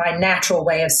probably my natural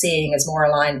way of seeing is more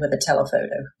aligned with a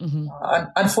telephoto.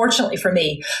 Unfortunately for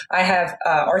me, I have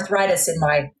arthritis in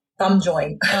my thumb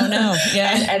joint. Oh no!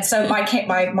 Yeah, and so my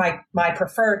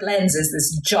preferred lens is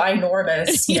this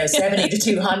ginormous, 70 to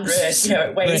 200.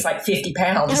 It weighs like 50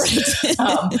 pounds,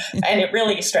 and it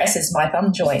really stresses my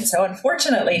thumb joint. So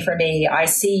unfortunately for me, I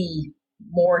see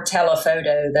more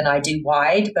telephoto than I do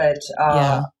wide, but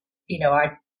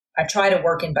I try to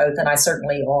work in both, and I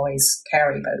certainly always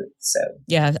carry both. So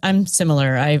yeah, I'm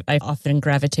similar. I often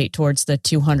gravitate towards the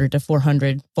 200 to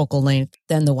 400 focal length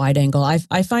than the wide angle.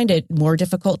 I find it more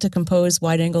difficult to compose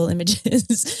wide angle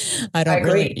images. I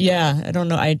agree. I don't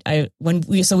know.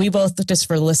 We both, just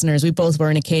for the listeners, we both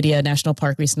were in Acadia National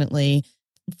Park recently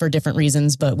for different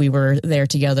reasons, but we were there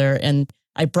together, and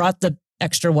I brought the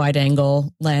extra wide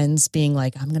angle lens, being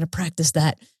like, I'm going to practice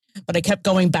that. But I kept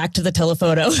going back to the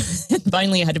telephoto, and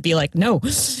finally I had to be like, no,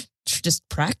 just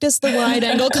practice the wide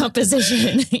angle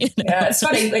composition. Yeah, it's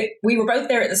funny. We were both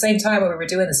there at the same time when we were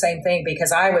doing the same thing,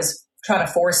 because I was trying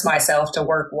to force myself to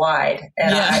work wide.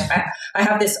 And I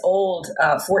have this old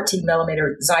 14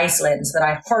 millimeter Zeiss lens that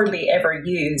I hardly ever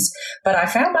use, but I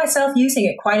found myself using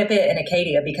it quite a bit in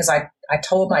Acadia, because I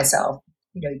told myself,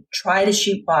 try to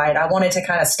shoot wide. I wanted to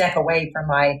kind of step away from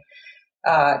my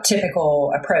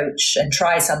typical approach and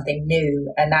try something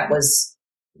new. And that was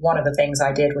one of the things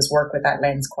I did, was work with that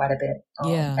lens quite a bit.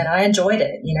 And I enjoyed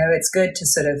it. It's good to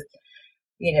sort of,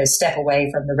 step away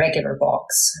from the regular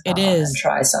box. It is. And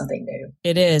try something new.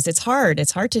 It is. It's hard.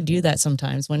 It's hard to do that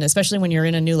sometimes, especially when you're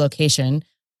in a new location.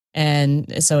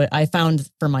 And so I found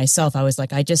for myself, I was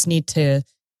like, I just need to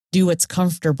do what's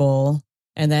comfortable.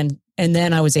 And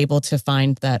then I was able to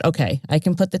find that, okay, I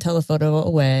can put the telephoto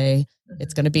away.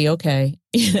 It's going to be okay.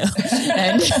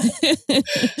 And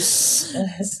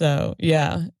so,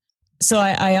 yeah. So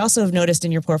I also have noticed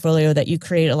in your portfolio that you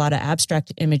create a lot of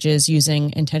abstract images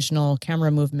using intentional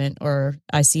camera movement, or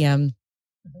ICM.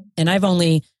 And I've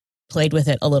only played with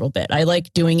it a little bit. I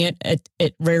like doing it.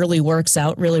 It rarely works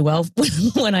out really well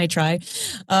when I try.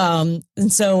 And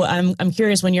so I'm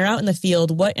curious, when you're out in the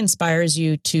field, what inspires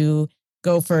you to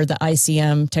go for the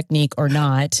ICM technique or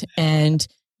not? And,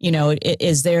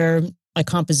 is there a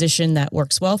composition that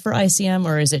works well for ICM,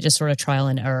 or is it just sort of trial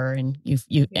and error and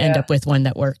you end up with one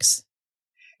that works?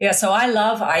 Yeah, so I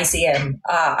love ICM.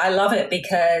 I love it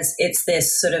because it's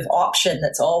this sort of option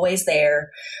that's always there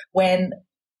when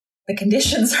the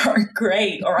conditions aren't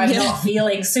great, or I'm not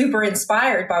feeling super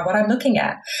inspired by what I'm looking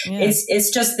at. Yeah.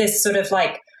 It's just this sort of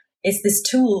like, it's this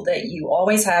tool that you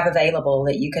always have available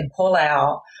that you can pull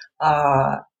out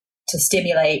to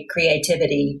stimulate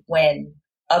creativity when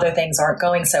other things aren't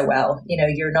going so well.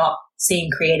 You're not seeing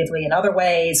creatively in other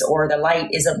ways, or the light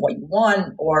isn't what you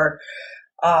want, or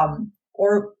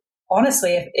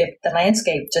honestly, if the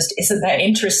landscape just isn't that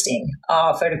interesting,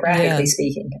 photographically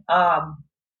speaking.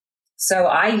 So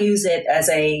I use it as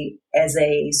a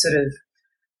sort of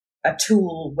a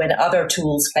tool when other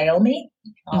tools fail me.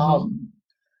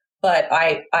 But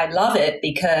I love it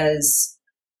because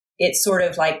it sort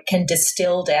of like can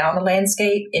distill down a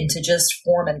landscape into just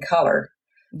form and color.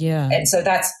 Yeah. And so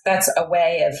that's a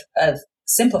way of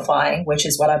simplifying, which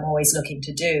is what I'm always looking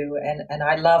to do. And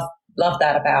I love love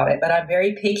that about it. But I'm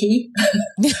very picky.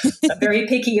 I'm very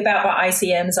picky about my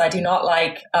ICMs. I do not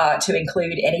like to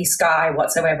include any sky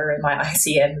whatsoever in my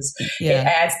ICMs. Yeah. It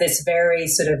adds this very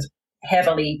sort of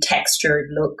heavily textured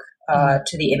look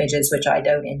to the images, which I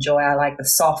don't enjoy. I like the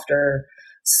softer,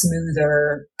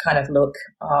 smoother kind of look.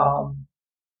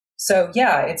 So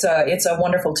yeah, it's a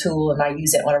wonderful tool, and I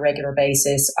use it on a regular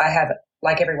basis. I have,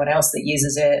 like everyone else that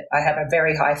uses it, I have a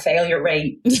very high failure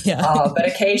rate, but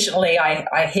occasionally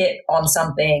I hit on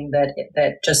something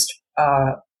that just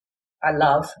I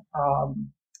love,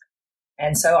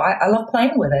 and so I love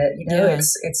playing with it. You know,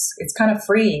 it's kind of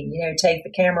freeing. You know, take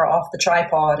the camera off the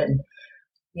tripod and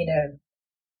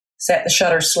set the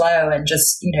shutter slow and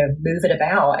just move it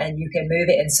about, and you can move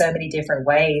it in so many different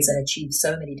ways and achieve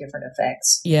so many different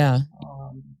effects. Yeah.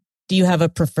 Do you have a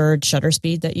preferred shutter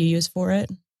speed that you use for it?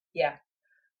 Yeah.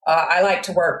 I like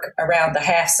to work around the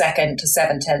 0.5 second to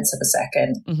 0.7 of a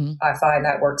second. Mm-hmm. I find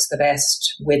that works the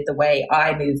best with the way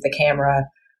I move the camera.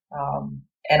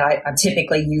 And I'm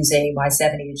typically using my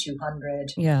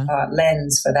 70-200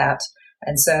 lens for that.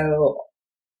 And so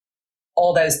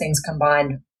all those things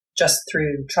combined, just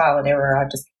through trial and error,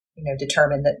 I've just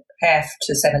determined that 0.5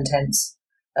 to 0.7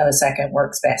 of a second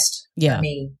works best for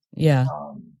me. Yeah.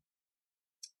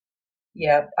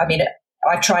 I mean,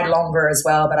 I've tried longer as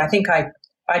well, but I think I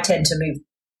tend to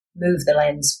move the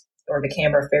lens or the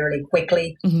camera fairly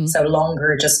quickly. Mm-hmm. So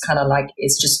longer just kind of like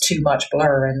it's just too much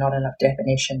blur and not enough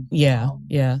definition. Yeah.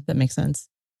 That makes sense.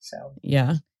 So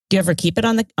yeah. Do you ever keep it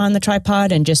on the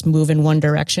tripod and just move in one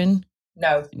direction?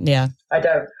 No. Yeah. I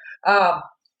don't.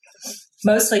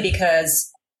 Mostly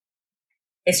because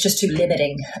it's just too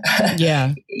limiting.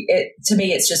 Yeah. To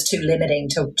me, it's just too limiting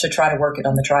to try to work it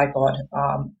on the tripod.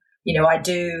 I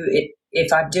do it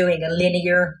if I'm doing a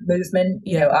linear movement,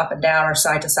 up and down or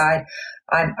side to side.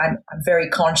 I'm very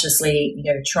consciously,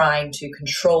 trying to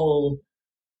control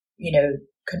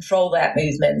that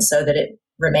movement so that it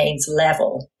remains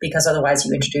level, because otherwise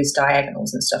you introduce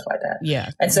diagonals and stuff like that.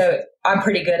 Yeah. And so I'm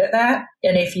pretty good at that.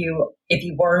 And if you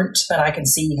weren't, then I can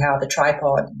see how the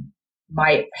tripod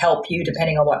might help you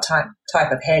depending on what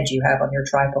type of head you have on your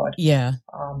tripod. Yeah.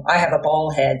 I have a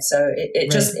ball head, so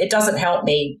it doesn't help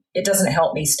me. It doesn't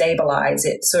help me stabilize.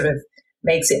 It sort of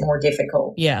makes it more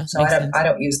difficult. Yeah. So I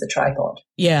don't use the tripod.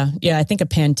 Yeah. Yeah. I think a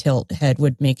pan tilt head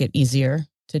would make it easier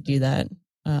to do that.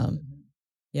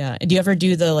 Yeah. Do you ever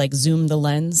do the zoom the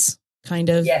lens kind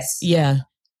of? Yes. Yeah.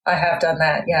 I have done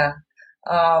that. Yeah.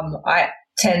 I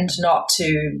tend not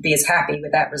to be as happy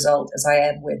with that result as I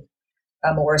am with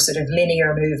a more sort of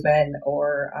linear movement,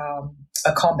 or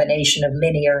a combination of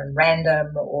linear and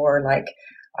random, or I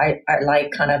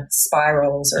like kind of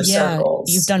spirals or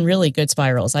circles. You've done really good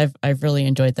spirals. I've really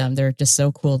enjoyed them. They're just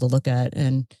so cool to look at,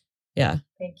 and yeah,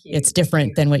 thank you. It's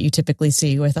different than what you typically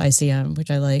see with ICM,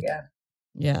 which I like.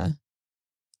 Yeah.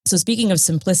 So speaking of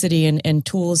simplicity and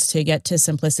tools to get to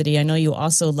simplicity, I know you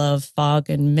also love fog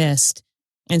and mist.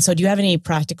 And so do you have any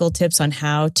practical tips on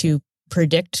how to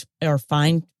predict or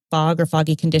find fog or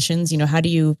foggy conditions? How do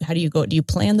you go? Do you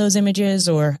plan those images,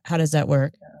 or how does that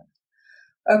work?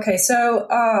 Okay, so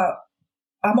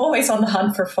I'm always on the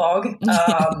hunt for fog,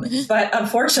 but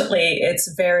unfortunately,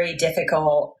 it's very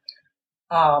difficult.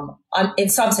 In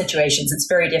some situations, it's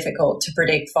very difficult to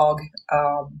predict fog.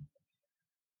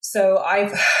 So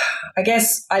I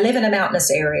guess I live in a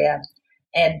mountainous area,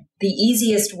 and the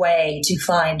easiest way to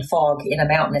find fog in a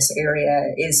mountainous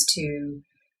area is to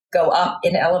go up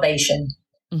in elevation.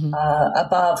 Mm-hmm.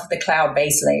 Above the cloud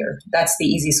base layer. That's the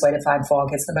easiest way to find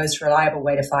fog. It's the most reliable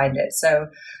way to find it. So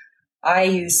I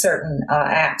use certain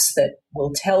apps that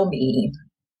will tell me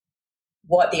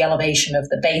what the elevation of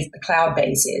the cloud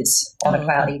base is on a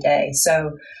cloudy day.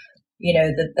 So,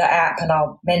 the app, and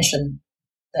I'll mention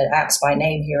the apps by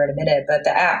name here in a minute, but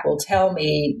the app will tell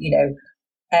me,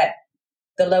 at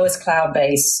the lowest cloud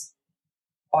base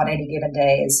on any given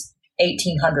day is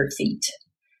 1,800 feet.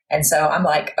 And so I'm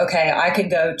like, okay, I can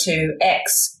go to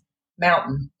X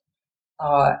mountain,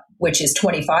 which is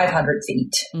 2,500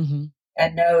 feet, mm-hmm.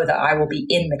 and know that I will be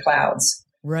in the clouds.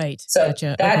 Right. So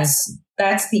gotcha.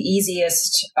 That's the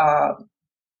easiest,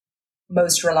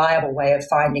 most reliable way of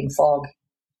finding fog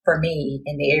for me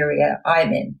in the area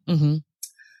I'm in. Mm-hmm.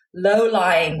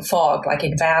 Low-lying fog, like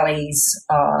in valleys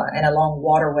and along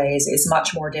waterways, is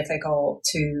much more difficult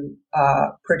to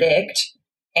predict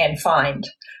and find.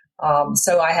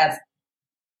 So I have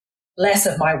less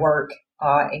of my work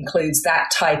includes that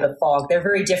type of fog. They're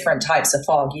very different types of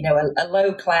fog. A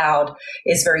low cloud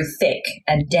is very thick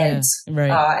and dense,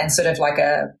 and sort of like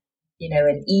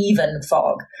an even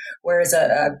fog, whereas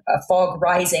a fog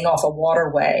rising off a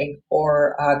waterway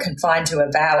or confined to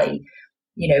a valley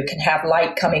can have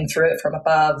light coming through it from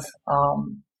above,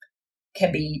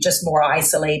 can be just more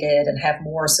isolated and have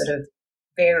more sort of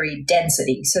varied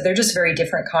density. So they're just very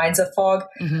different kinds of fog.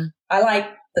 Mm-hmm. I like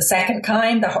the second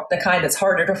kind, the kind that's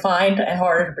harder to find and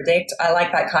harder to predict. I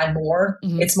like that kind more.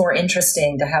 Mm-hmm. It's more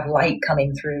interesting to have light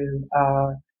coming through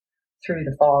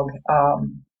the fog.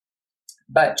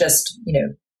 But just,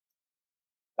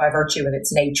 by virtue of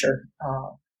its nature,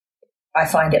 I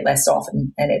find it less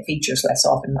often, and it features less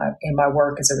often in my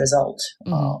work as a result.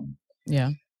 Yeah.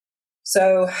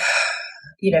 So,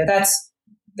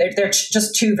 they're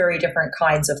just two very different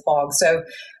kinds of fog. So,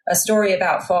 a story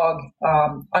about fog.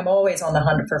 I'm always on the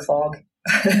hunt for fog.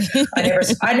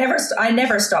 I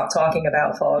never stop talking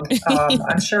about fog.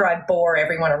 I'm sure I bore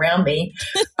everyone around me.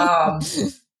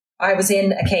 I was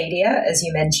in Acadia, as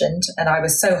you mentioned, and I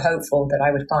was so hopeful that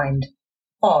I would find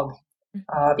fog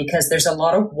because there's a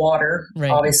lot of water,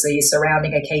 obviously,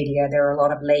 surrounding Acadia. There are a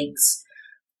lot of lakes.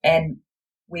 And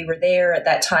we were there at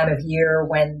that time of year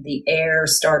when the air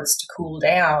starts to cool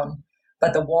down,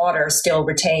 but the water still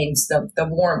retains the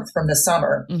warmth from the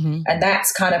summer. Mm-hmm. And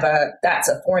that's that's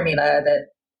a formula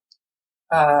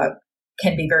that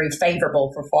can be very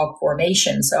favorable for fog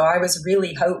formation. So I was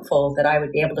really hopeful that I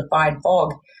would be able to find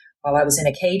fog while I was in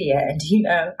Acadia. And,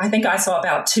 I think I saw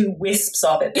about 2 wisps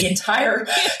of it the entire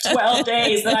 12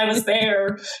 days that I was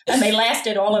there. And they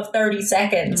lasted all of 30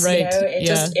 seconds. Right.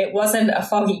 It wasn't a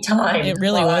foggy time. It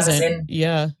really wasn't.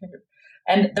 Yeah.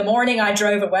 And the morning I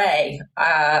drove away,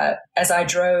 as I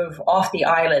drove off the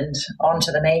island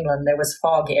onto the mainland, there was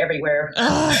fog everywhere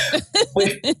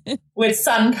with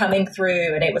sun coming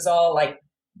through, and it was all like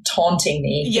taunting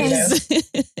me. Yes.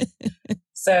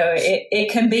 So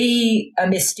it can be a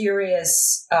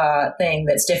mysterious thing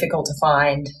that's difficult to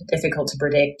find, difficult to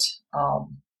predict.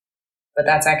 But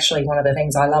that's actually one of the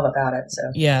things I love about it.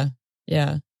 So yeah.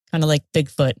 Kind of like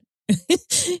Bigfoot.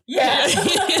 Yeah.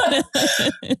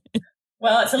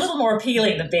 Well, it's a little more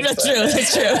appealing than Bigfoot.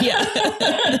 That's true. Yeah.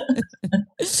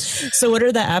 So what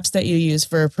are the apps that you use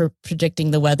for predicting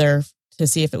the weather to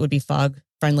see if it would be fog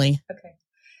friendly? Okay.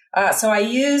 So I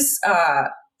use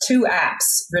 2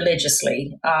 apps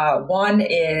religiously. One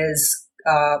is,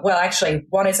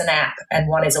 one is an app and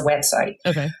one is a website.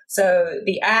 Okay. So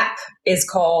the app is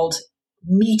called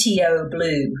Meteo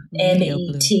Blue, METEO,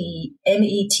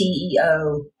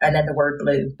 and then the word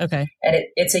blue. Okay. And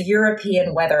it's a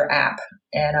European weather app,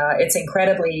 and it's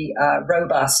incredibly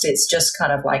robust. It's just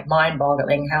kind of like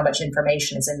mind-boggling how much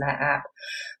information is in that app.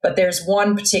 But there's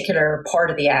one particular part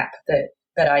of the app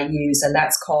that I use, and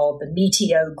that's called the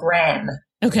Meteogram.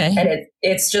 Okay. And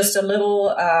it's just a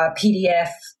little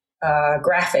PDF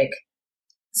graphic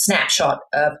snapshot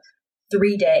of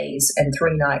 3 days and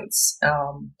 3 nights.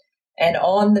 And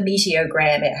on the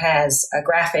Meteogram, it has a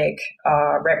graphic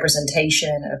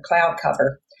representation of cloud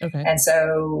cover. Okay. And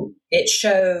so it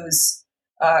shows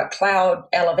cloud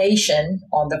elevation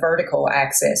on the vertical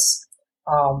axis.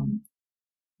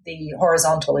 The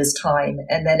horizontal is time.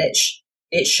 And then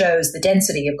it shows the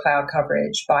density of cloud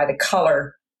coverage by the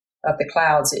color of the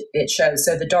clouds it shows.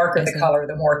 So the darker the color,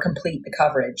 the more complete the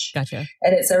coverage. Gotcha.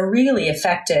 And it's a really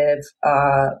effective,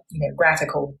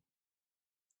 graphical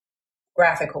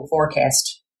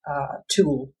forecast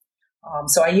tool.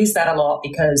 So I use that a lot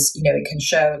because, it can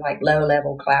show like low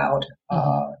level cloud.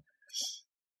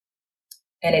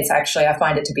 And it's actually, I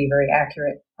find it to be very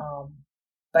accurate.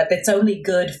 But it's only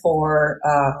good for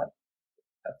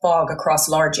fog across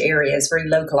large areas. Very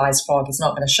localized fog is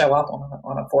not going to show up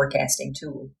on a forecasting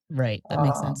tool. Right. That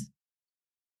makes sense.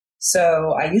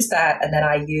 So I use that, and then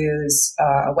I use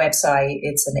a website.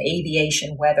 It's an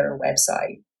aviation weather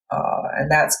website,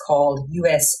 and that's called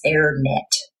US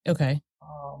AirNet. Okay.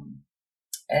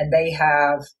 And they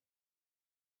have,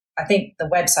 I think the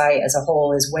website as a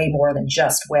whole is way more than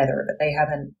just weather, but they have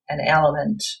an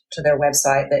element to their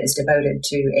website that is devoted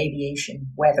to aviation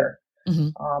weather. Mm-hmm.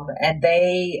 And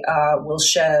they will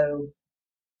show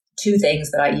 2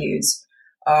 things that I use.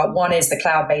 One is the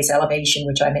cloud-based elevation,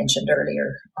 which I mentioned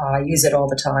earlier. I use it all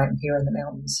the time here in the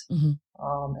mountains. Mm-hmm.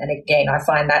 And again, I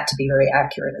find that to be very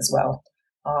accurate as well.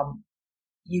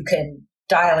 You can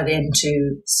dial it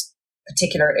into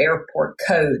particular airport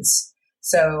codes.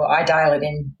 So I dial it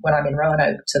in when I'm in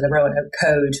Roanoke to the Roanoke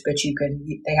code, but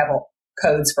they have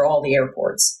codes for all the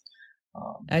airports.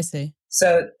 I see.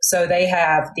 So they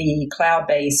have the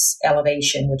cloud-based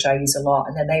elevation, which I use a lot.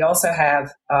 And then they also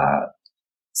have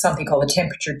something called the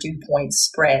temperature dew point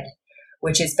spread,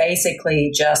 which is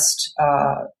basically just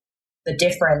the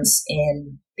difference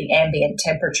in the ambient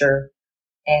temperature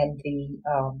and the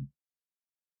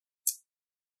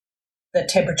the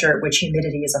temperature at which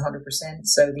humidity is 100%.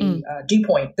 So the dew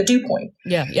point.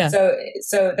 Yeah, yeah.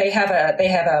 So they have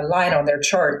a line on their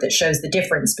chart that shows the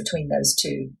difference between those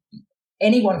two.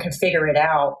 Anyone can figure it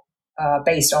out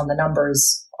based on the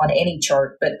numbers on any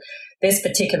chart, but this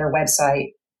particular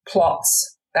website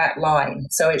plots that line.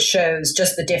 So it shows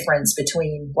just the difference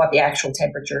between what the actual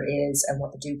temperature is and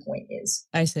what the dew point is.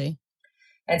 I see.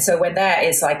 And so when that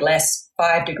is like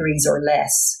 5 degrees or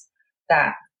less,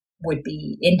 that would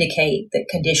indicate that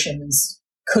conditions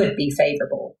could be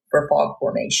favorable for fog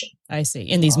formation. I see.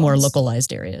 In these more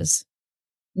localized areas.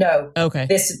 No. Okay.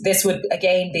 This would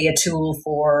again be a tool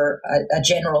for a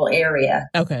general area.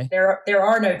 Okay. There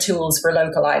are no tools for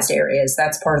localized areas.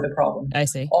 That's part of the problem. I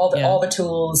see. All the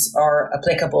tools are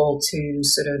applicable to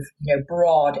sort of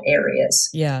broad areas.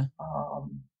 Yeah.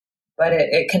 But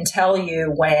it can tell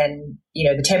you when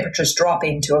the temperature's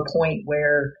dropping to a point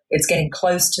where it's getting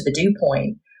close to the dew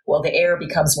point. Well, the air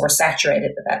becomes more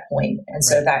saturated at that point, and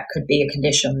so that could be a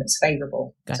condition that's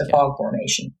favorable to fog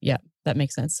formation. Yeah, that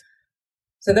makes sense.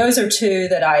 So those are two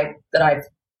that I've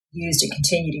used and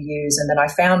continue to use. And then I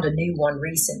found a new one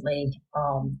recently.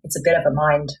 It's a bit of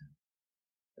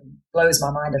blows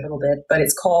my mind a little bit, but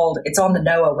it's on the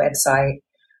NOAA website.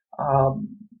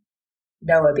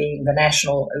 NOAA being the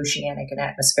National Oceanic and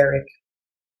Atmospheric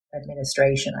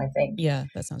Administration, I think. Yeah,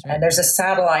 that sounds right. And there's a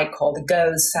satellite called the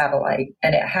GOES satellite,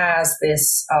 and it has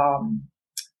this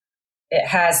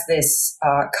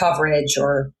coverage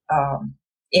or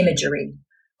imagery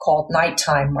called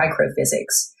nighttime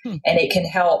microphysics. And it can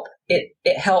help, it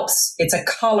helps, it's a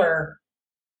color,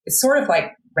 it's sort of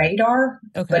like radar,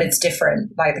 but it's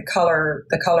different. Like the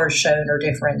colors shown are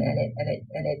different, and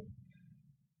it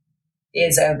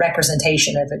is a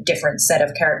representation of a different set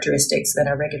of characteristics than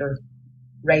a regular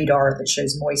radar that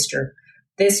shows moisture.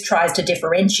 This tries to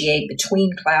differentiate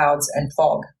between clouds and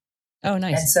fog. Oh,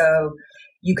 nice. And so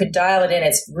you could dial it in.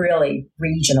 It's really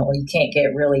regional. You can't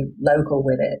get really local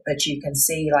with it, but you can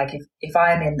see, like, if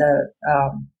I'm in the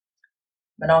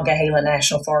Monongahela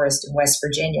National Forest in West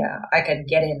Virginia, I can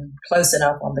get in close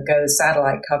enough on the GOES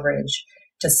satellite coverage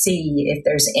to see if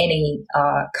there's any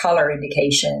color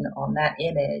indication on that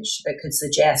image that could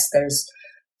suggest there's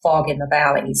fog in the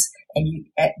valleys. And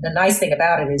the nice thing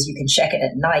about it is you can check it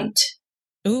at night.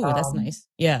 Ooh, that's nice.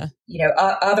 Yeah.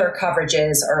 Other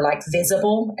coverages are like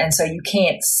visible, and so you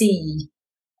can't see,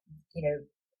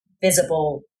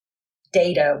 visible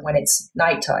data when it's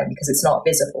nighttime because it's not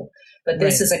visible. But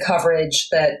this is a coverage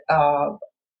that I'm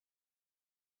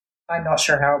not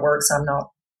sure how it works. I'm not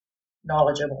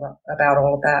knowledgeable about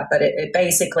all of that, but it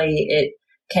basically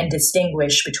can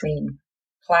distinguish between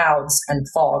clouds and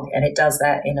fog, and it does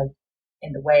that in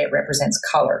the way it represents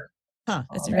color. Huh,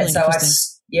 that's really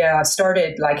interesting. I've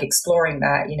started like exploring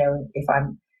that. If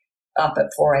I'm up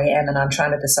at 4 a.m. and I'm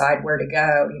trying to decide where to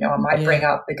go, I might bring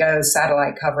up the GOES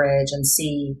satellite coverage and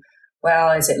see,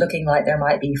 well, is it looking like there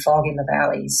might be fog in the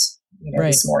valleys,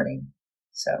 this morning?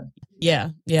 So yeah.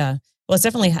 Well, it's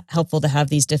definitely helpful to have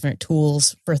these different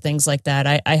tools for things like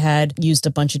that. I had used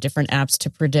a bunch of different apps to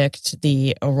predict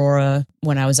the aurora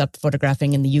when I was up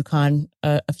photographing in the Yukon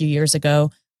a few years ago.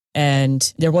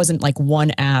 And there wasn't like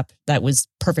one app that was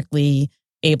perfectly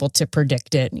able to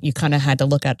predict it. You kind of had to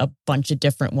look at a bunch of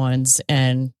different ones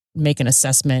and make an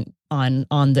assessment on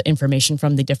the information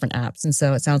from the different apps. And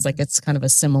so it sounds like it's kind of a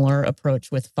similar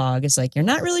approach with fog. It's like, you're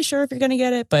not really sure if you're going to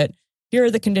get it, but here are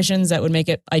the conditions that would make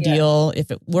it ideal if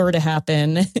it were to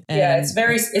happen. It's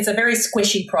a very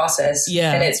squishy process.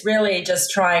 Yeah. And it's really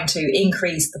just trying to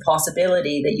increase the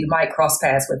possibility that you might cross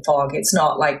paths with fog. It's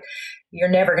not like you're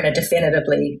never going to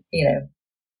definitively,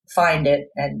 find it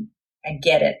and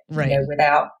get it,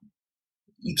 without,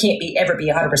 you can't ever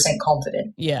be 100%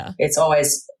 confident. Yeah. It's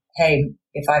always, hey,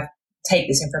 if I take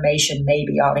this information,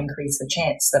 maybe I'll increase the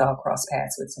chance that I'll cross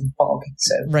paths with some fog.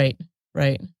 So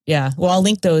Right. Yeah. Well, I'll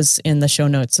link those in the show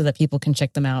notes so that people can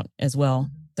check them out as well.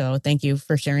 So thank you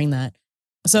for sharing that.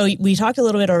 So we talked a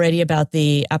little bit already about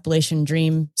the Appalachian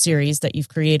Dream series that you've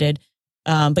created,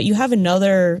 but you have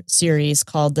another series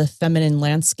called The Feminine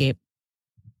Landscape.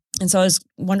 And so I was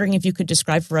wondering if you could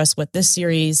describe for us what this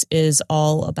series is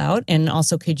all about. And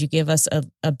also, could you give us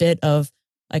a bit of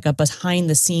like a behind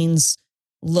the scenes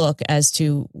look as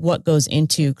to what goes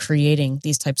into creating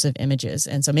these types of images?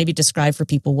 And so maybe describe for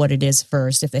people what it is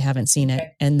first, if they haven't seen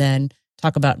it, and then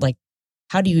talk about like,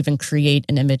 how do you even create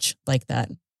an image like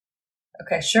that?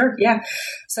 Okay, sure. Yeah.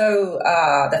 So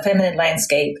The Feminine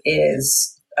Landscape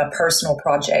is a personal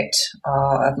project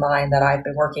of mine that I've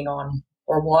been working on,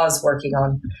 or was working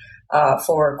on,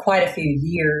 for quite a few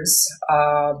years.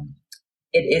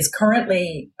 It is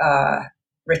currently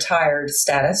retired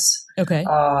status. Okay.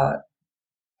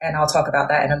 and I'll talk about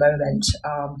that in a moment.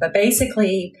 But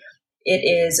basically, it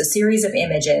is a series of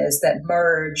images that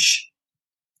merge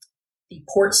the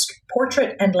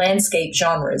portrait and landscape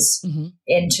genres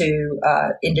into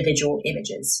individual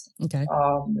images. Okay.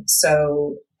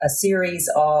 So a series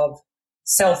of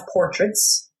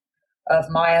self-portraits of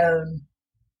my own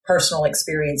personal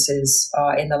experiences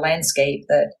in the landscape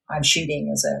that I'm shooting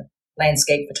as a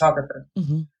landscape photographer.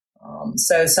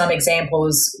 So some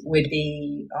examples would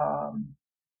be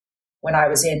when I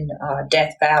was in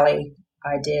Death Valley,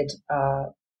 I did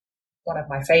one of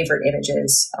my favorite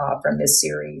images from this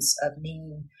series of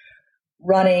me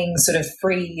running sort of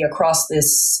free across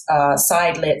this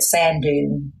side-lit sand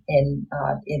dune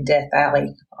in Death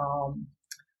Valley.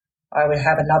 I would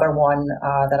have another one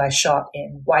that I shot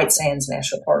in White Sands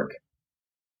National Park,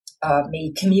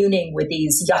 me communing with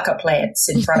these yucca plants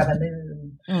in front of a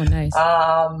moon. Oh, nice.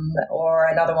 Or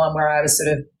another one where I was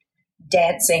sort of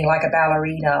dancing like a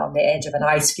ballerina on the edge of an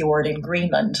ice fjord in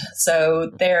Greenland.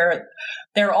 So they're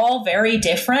all very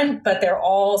different, but they're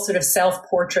all sort of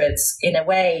self-portraits in a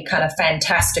way, kind of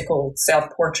fantastical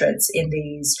self-portraits in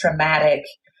these dramatic,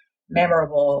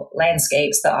 memorable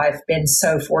landscapes that I've been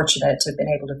so fortunate to have been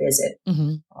able to visit.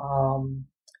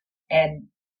 And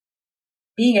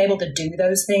being able to do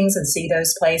those things and see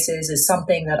those places is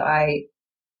something that I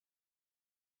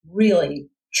really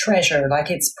treasure. Like,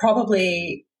 it's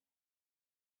probably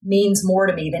means more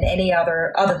to me than any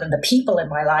other than the people in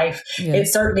my life. Yeah. It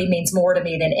certainly means more to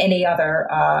me than any other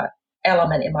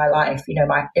element in my life. You know,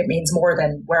 it means more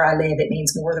than where I live. It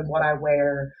means more than what I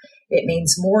wear. It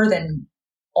means more than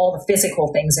all the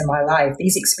physical things in my life.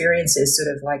 These experiences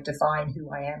sort of like define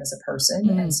who I am as a person.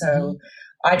 And so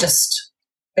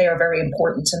they are very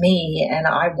important to me. And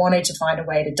I wanted to find a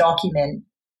way to document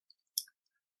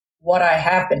what I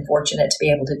have been fortunate to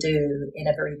be able to do in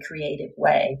a very creative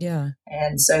way. Yeah.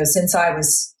 And so since I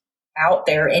was out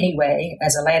there anyway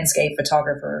as a landscape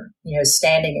photographer, you know,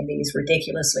 standing in these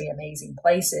ridiculously amazing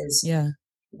places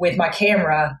with my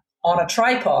camera on a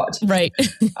tripod, right?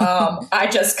 I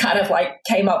just kind of like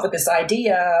came up with this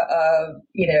idea of,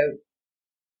 you know,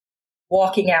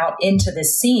 walking out into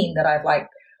this scene that I've like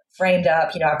framed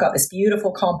up. You know, I've got this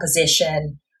beautiful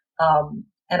composition,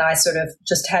 and I sort of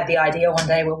just had the idea one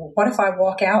day, well, what if I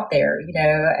walk out there, you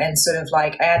know, and sort of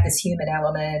like add this human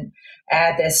element,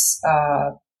 add this,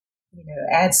 you know,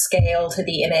 add scale to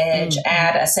the image,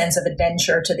 add a sense of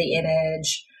adventure to the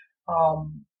image,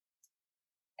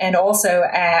 and also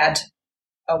add,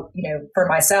 you know, for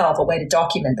myself, a way to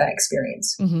document that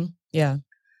experience. Yeah.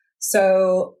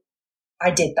 So I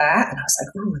did that, and I was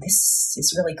like, ooh, this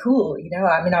is really cool. You know,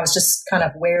 I mean, I was just kind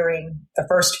of wearing the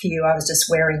first few, I was just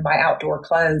wearing my outdoor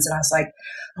clothes, and I was like,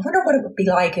 I wonder what it would be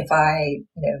like if I,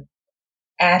 you know,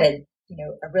 added, you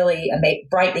know, a really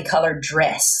brightly colored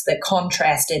dress that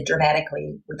contrasted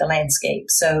dramatically with the landscape.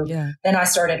 So then I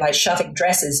started like shoving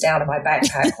dresses down in my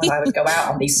backpack when I would go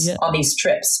out on these on these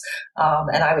trips,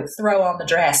 and I would throw on the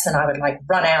dress and I would like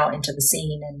run out into the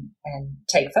scene and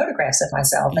take photographs of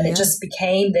myself. And it just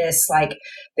became this like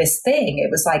this thing.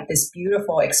 It was like this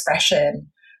beautiful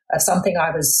expression of something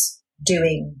I was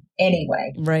doing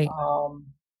anyway. Right.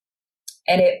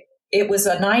 And it was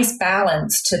a nice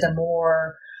balance to the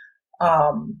more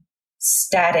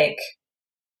static,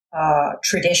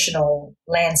 traditional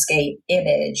landscape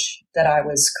image that I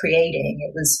was creating.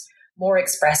 It was more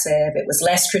expressive. It was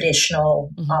less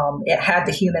traditional. It had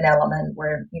the human element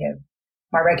where, you know,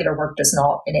 my regular work does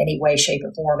not in any way, shape,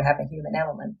 or form have a human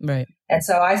element. Right. And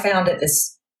so I found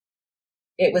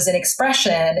it was an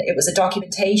expression, it was a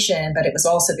documentation, but it was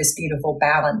also this beautiful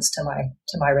balance to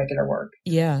my regular work.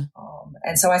 Yeah.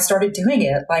 And so I started doing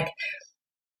it like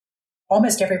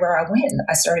almost everywhere I went.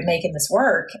 I started making this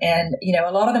work, and, you know,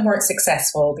 a lot of them weren't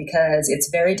successful because it's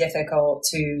very difficult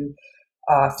to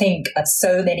think of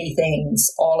so many things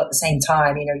all at the same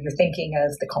time. You know, you're thinking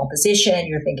of the composition,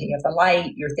 you're thinking of the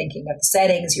light, you're thinking of the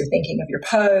settings, you're thinking of your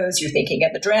pose, you're thinking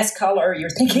of the dress color, you're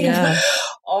thinking of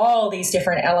all these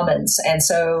different elements. And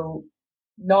so,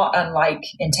 not unlike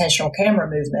intentional camera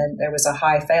movement, there was a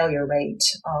high failure rate.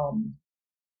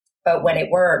 But when it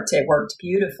worked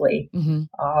beautifully.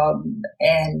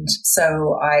 And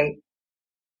so I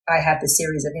have this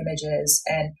series of images,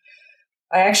 and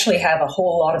I actually have a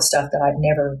whole lot of stuff that I've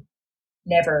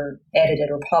never edited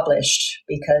or published,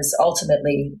 because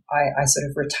ultimately I sort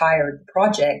of retired the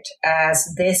project as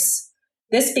this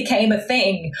became a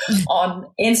thing on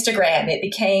Instagram. It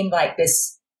became like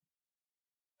this,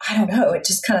 I don't know, it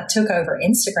just kind of took over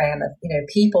Instagram of, you know,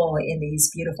 people in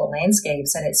these beautiful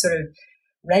landscapes, and it sort of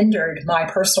rendered my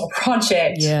personal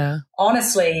project,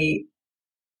 honestly,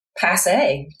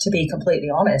 passé, to be completely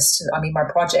honest. I mean, my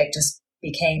project just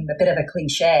became a bit of a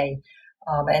cliche.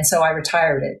 And so I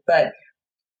retired it. But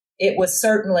it was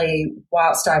certainly,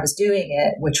 whilst I was doing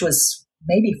it, which was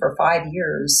maybe for 5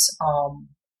 years,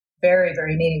 very,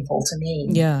 very meaningful to me.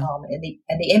 Yeah. And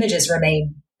the images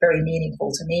remain very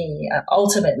meaningful to me.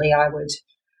 Ultimately, I would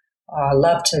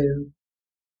love to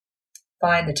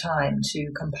find the time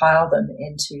to compile them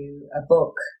into a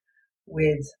book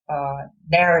with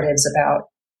narratives about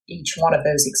each one of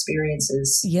those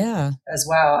experiences as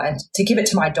well, and to give it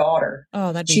to my daughter.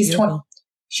 Oh, that'd be beautiful.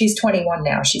 She's 21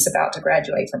 now. She's about to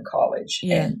graduate from college.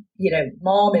 Yeah. And,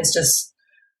 mom is just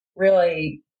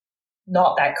really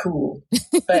not that cool.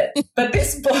 But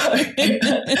this book,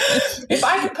 if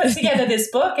I could put together this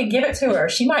book and give it to her,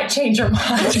 she might change her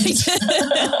mind.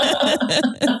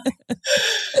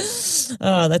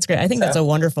 Oh, that's great. I think that's a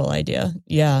wonderful idea.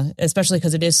 Yeah. Especially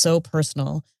because it is so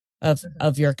personal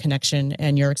of your connection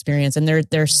and your experience. And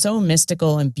they're so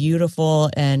mystical and beautiful.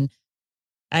 And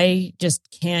I just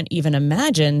can't even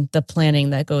imagine the planning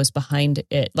that goes behind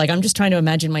it. Like, I'm just trying to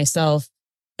imagine myself,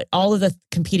 all of the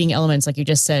competing elements, like you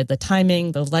just said, the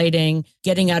timing, the lighting,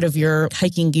 getting out of your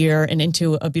hiking gear and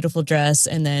into a beautiful dress,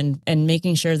 and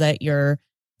making sure that you're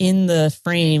in the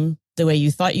frame the way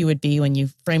you thought you would be when you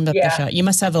framed up the shot. You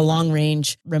must have a long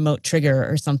range remote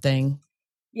trigger or something.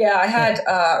 Yeah, I had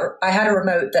a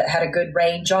remote that had a good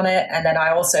range on it. And then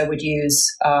I also would use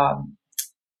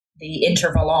the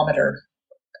intervalometer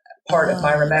part of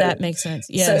my remote. That makes sense.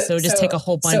 Yeah. So just take a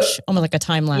whole bunch, almost like a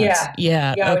time lapse.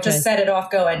 Yeah. I would just set it off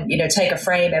going, take a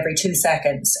frame every 2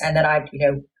 seconds. And then I'd,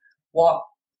 walk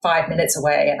 5 minutes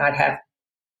away and I'd have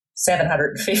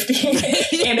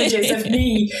 750 images of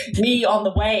me on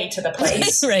the way to the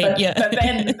place. Right.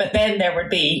 But then there would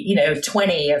be,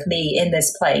 20 of me in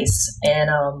this place. And,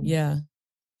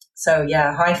 so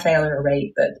high failure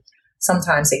rate, but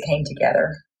sometimes it came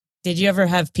together. Did you ever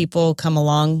have people come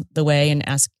along the way and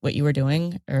ask what you were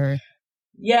doing, or?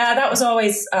 Yeah, that was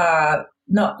always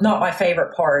not my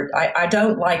favorite part. I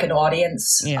don't like an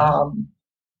audience. Yeah.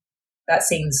 That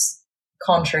seems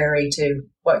contrary to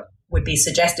what would be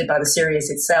suggested by the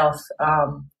series itself.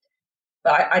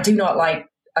 But I do not like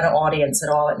an audience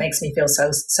at all. It makes me feel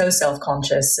so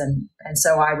self-conscious, and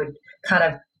so I would kind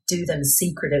of do them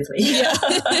secretively. Yeah.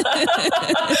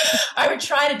 I would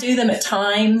try to do them at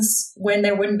times when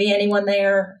there wouldn't be anyone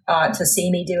there to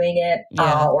see me doing it,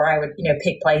 or I would,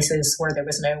 pick places where there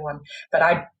was no one.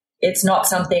 But it's not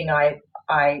something I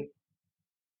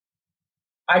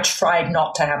tried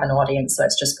not to have an audience.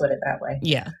 Let's just put it that way.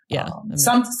 Yeah, yeah.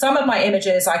 Some of my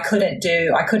images I couldn't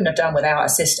have done without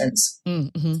assistance.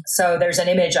 Mm-hmm. So there's an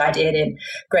image I did in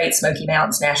Great Smoky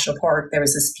Mountains National Park. There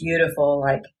was this beautiful,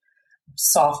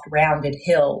 soft rounded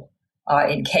hill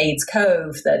in Cades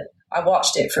Cove that I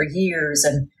watched it for years,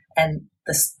 and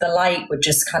the light would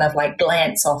just kind of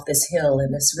glance off this hill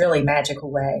in this really magical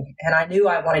way. And I knew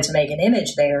I wanted to make an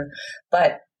image there,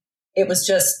 but it was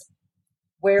just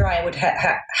where I would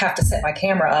have to set my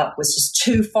camera up was just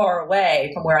too far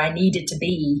away from where I needed to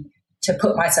be to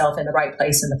put myself in the right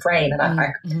place in the frame.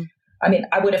 And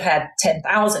I would have had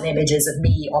 10,000 images of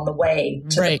me on the way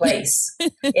to the place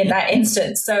in that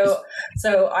instance. So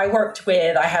I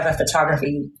have a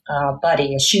photography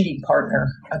buddy, a shooting partner,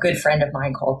 a good friend of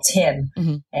mine called Tim,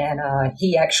 and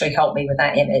he actually helped me with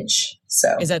that image.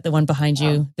 So is that the one behind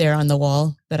you there on the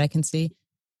wall that I can see?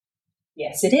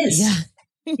 Yes, it is. Yeah.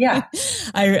 Yeah.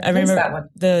 I remember that one.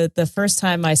 The first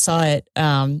time I saw it,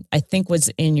 I think was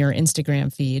in your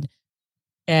Instagram feed,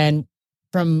 and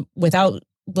without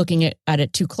looking at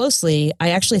it too closely,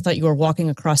 I actually thought you were walking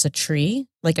across a tree,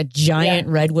 like a giant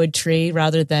redwood tree,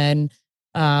 rather than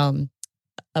a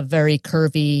very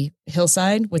curvy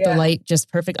hillside with the light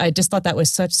just perfect. I just thought that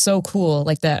was so cool,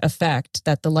 like that effect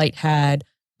that the light had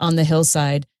on the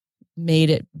hillside made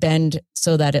it bend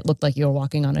so that it looked like you were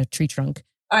walking on a tree trunk.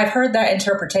 I've heard that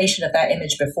interpretation of that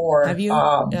image before. Have you?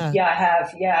 Yeah, I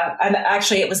have. Yeah. And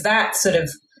actually it was that sort of,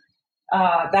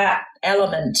 that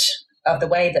element of the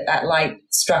way that light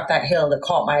struck that hill that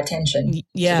caught my attention to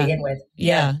begin with.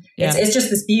 Yeah. It's just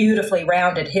this beautifully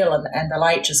rounded hill, and the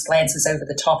light just glances over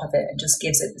the top of it and just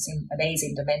gives it this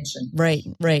amazing dimension.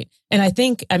 Right. And I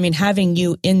think, having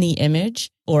you in the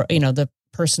image, or, the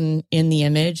person in the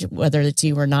image, whether it's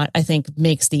you or not, I think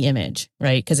makes the image,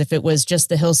 right? Because if it was just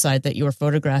the hillside that you were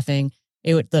photographing,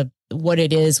 what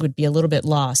it is would be a little bit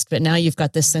lost. But now you've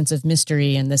got this sense of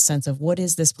mystery and this sense of what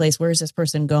is this place? Where is this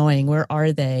person going? Where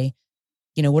are they?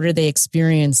 What are they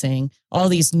experiencing? All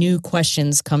these new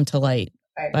questions come to light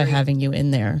by having you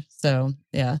in there. So,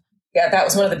 yeah. Yeah, that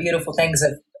was one of the beautiful things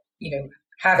of,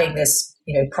 having this,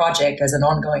 project as an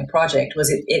ongoing project was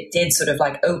it did sort of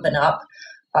open up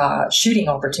shooting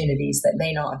opportunities that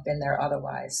may not have been there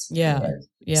otherwise. Yeah.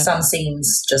 Some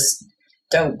scenes just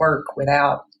don't work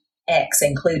without X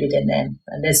included in them,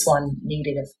 and this one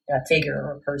needed a figure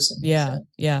or a person.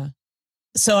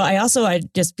 So I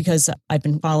just, because I've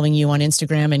been following you on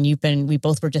Instagram, and we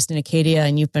both were just in Acadia,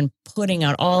 and you've been putting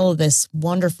out all of this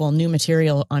wonderful new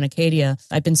material on Acadia.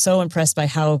 I've been so impressed by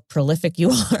how prolific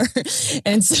you are.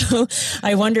 And so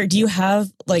I wonder, do you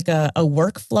have like a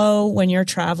workflow when you're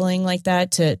traveling like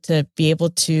that to be able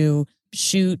to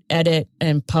shoot, edit,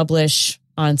 and publish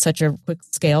on such a quick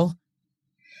scale?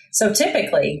 So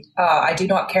typically, I do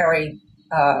not carry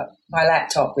my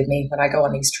laptop with me when I go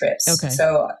on these trips. Okay.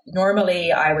 So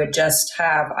normally I would just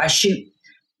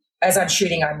as I'm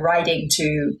shooting, I'm writing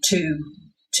to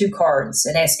two cards,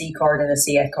 an SD card and a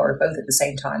CF card, both at the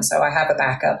same time. So I have a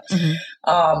backup.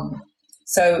 Mm-hmm.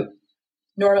 So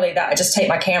normally I just take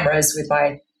my cameras with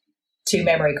my 2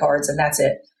 memory cards, and that's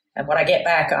it. And when I get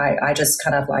back, I just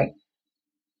kind of like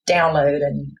download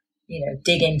and,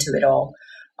 dig into it all.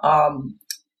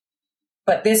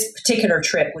 But this particular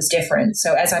trip was different.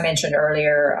 So as I mentioned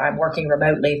earlier, I'm working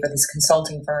remotely for this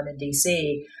consulting firm in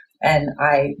DC, and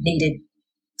I needed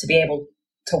to be able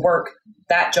to work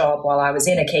that job while I was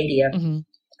in Acadia. Mm-hmm.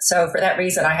 So for that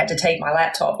reason, I had to take my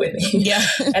laptop with me. Yeah.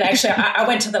 And actually, I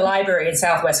went to the library in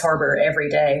Southwest Harbor every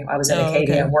day. I was in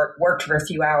Acadia and worked for a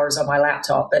few hours on my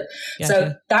laptop. But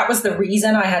So that was the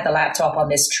reason I had the laptop on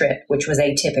this trip, which was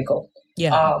atypical.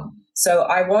 Yeah. So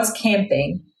I was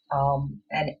camping,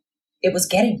 and it was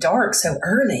getting dark so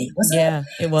early, wasn't it? Yeah,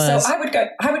 it was. So I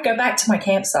would go back to my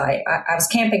campsite. I was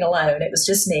camping alone. It was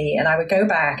just me. And I would go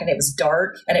back, and it was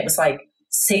dark, and it was like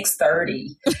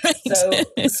 6:30. Right.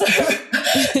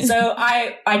 So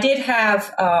I did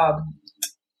have,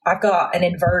 I've got an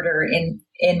inverter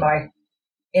in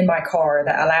my car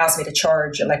that allows me to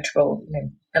charge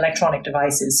electronic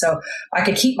devices. So I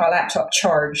could keep my laptop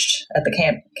charged at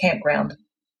the campground.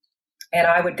 And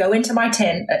I would go into my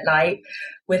tent at night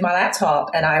with my laptop,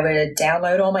 and I would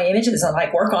download all my images and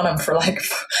like work on them for like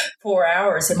 4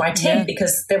 hours in my tent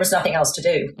because there was nothing else to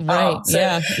do. Right.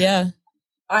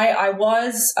 I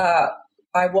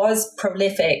was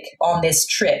prolific on this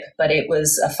trip, but it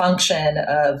was a function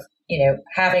of,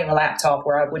 having a laptop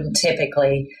where I wouldn't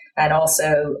typically, and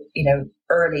also,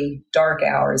 early dark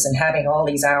hours and having all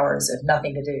these hours of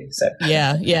nothing to do. So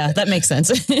yeah, that makes sense.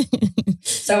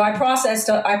 So I processed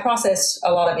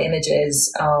a lot of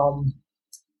images.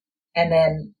 And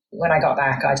then when I got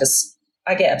back,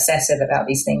 I get obsessive about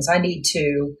these things. I need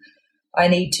to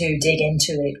dig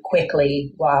into it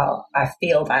quickly while I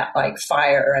feel that like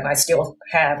fire, and I still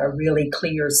have a really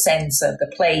clear sense of the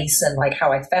place and like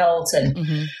how I felt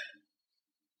and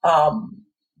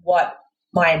what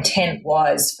my intent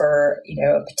was for,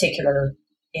 a particular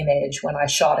image when I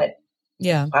shot it.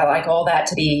 Yeah. I like all that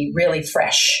to be really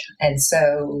fresh. And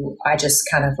so I just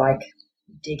kind of like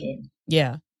dig in.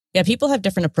 Yeah. Yeah. People have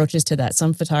different approaches to that.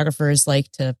 Some photographers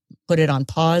like to put it on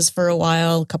pause for a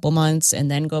while, a couple months, and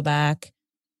then go back.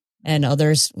 And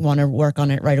others want to work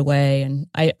on it right away. And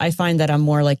I find that I'm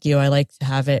more like you. I like to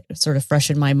have it sort of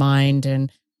fresh in my mind. And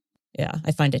yeah,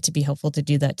 I find it to be helpful to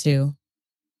do that too.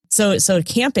 So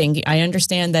camping, I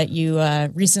understand that you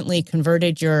recently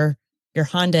converted your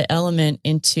Honda Element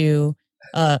into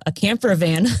a camper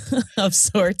van of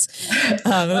sorts,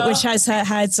 which has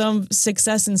had some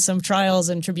success and some trials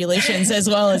and tribulations as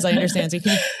well, as I understand. So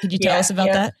could you tell us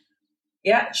about that?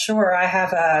 Yeah, sure. I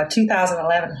have a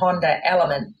 2011 Honda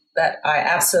Element that I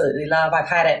absolutely love. I've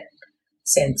had it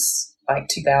since like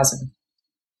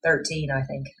 2013, I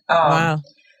think. Wow.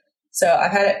 So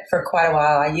I've had it for quite a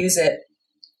while. I use it.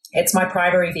 It's my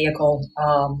primary vehicle.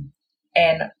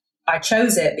 And I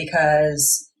chose it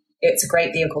because it's a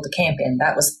great vehicle to camp in.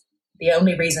 That was the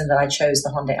only reason that I chose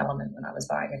the Honda Element when I was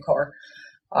buying a car.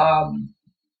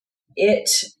 It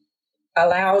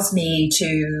allows me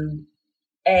to,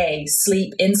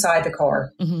 sleep inside the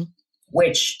car,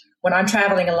 which when I'm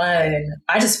traveling alone,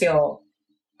 I just feel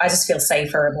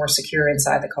safer and more secure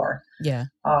inside the car. Yeah.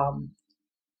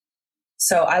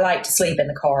 So I like to sleep in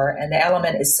the car, and the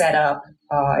Element is set up.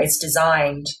 It's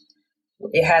designed.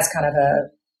 It has kind of a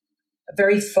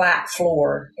very flat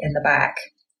floor in the back.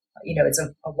 It's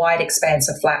a wide expanse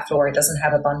of flat floor. It doesn't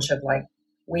have a bunch of like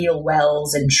wheel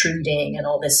wells intruding and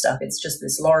all this stuff. It's just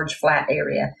this large flat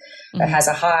area that has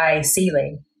a high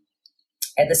ceiling.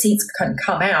 And the seats can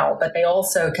come out, but they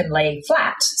also can lay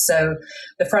flat. So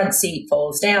the front seat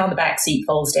folds down, the back seat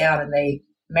folds down, and they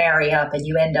marry up, and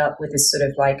you end up with this sort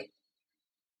of like,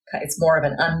 it's more of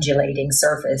an undulating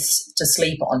surface to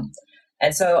sleep on.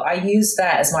 And so I used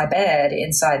that as my bed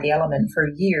inside the Element for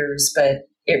years, but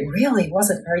it really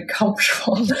wasn't very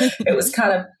comfortable.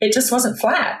 It just wasn't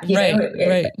flat,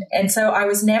 right. And so I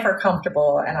was never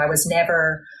comfortable, and I was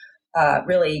never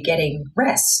really getting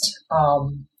rest.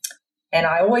 And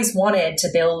I always wanted to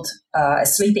build a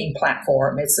sleeping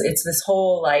platform. It's this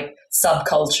whole like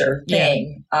subculture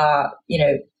thing,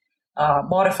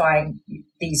 modifying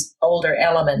these older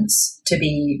elements to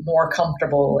be more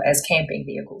comfortable as camping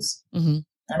vehicles. Mm-hmm.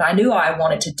 And I knew I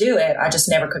wanted to do it. I just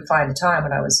never could find the time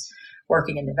when I was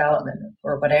working in development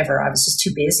or whatever. I was just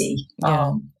too busy.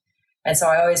 Yeah. And so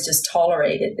I always just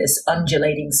tolerated this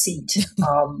undulating seat.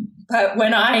 But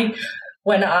when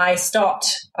I stopped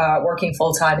working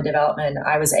full-time in development,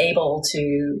 I was able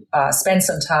to spend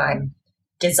some time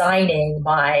designing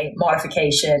my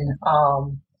modification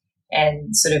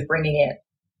and sort of bringing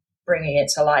it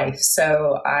to life.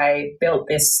 So I built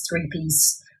this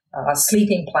 3-piece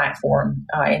sleeping platform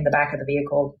in the back of the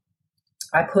vehicle.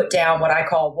 I put down what I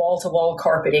call wall-to-wall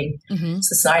carpeting. Mm-hmm. It's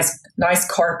this nice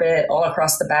carpet all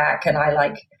across the back, and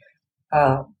I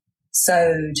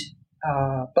sewed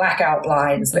blackout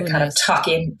blinds that kind of tuck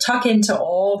into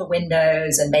all the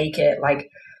windows and make it like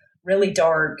really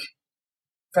dark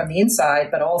from the inside,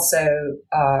 but also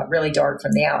really dark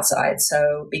from the outside.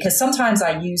 So because sometimes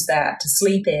I use that to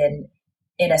sleep in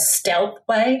a stealth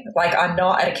way, like I'm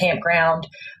not at a campground,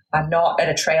 I'm not at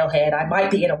a trailhead. I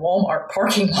might be in a Walmart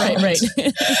parking lot. Right.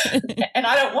 And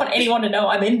I don't want anyone to know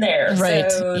I'm in there. Right.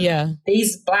 So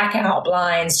these blackout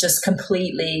blinds just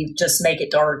completely just make it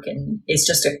dark, and it's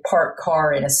just a parked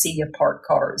car in a sea of parked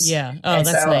cars. Yeah. Oh,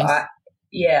 that's nice.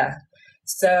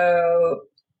 So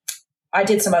I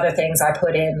did some other things. I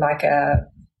put in like a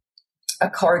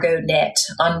cargo net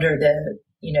under the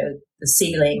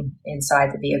ceiling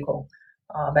inside the vehicle.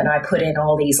 And I put in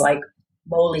all these like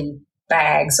MOLLE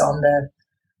bags on the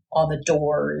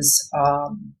doors.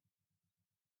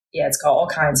 It's got all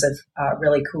kinds of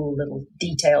really cool little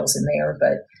details in there.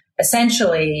 But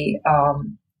essentially,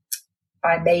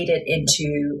 I made it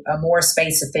into a more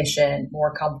space efficient,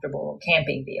 more comfortable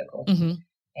camping vehicle. Mm-hmm.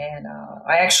 And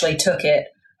I actually took it.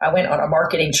 I went on a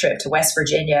marketing trip to West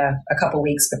Virginia a couple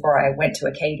weeks before I went to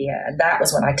Acadia, and that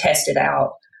was when I tested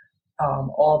out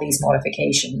all these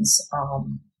modifications.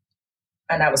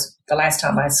 And that was the last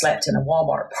time I slept in a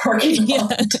Walmart parking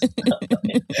lot.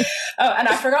 Oh, and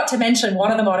I forgot to mention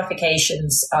one of the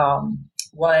modifications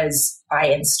was I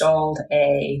installed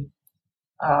a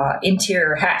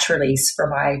interior hatch release for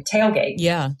my tailgate.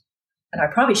 Yeah. And I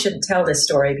probably shouldn't tell this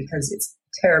story because it's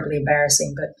terribly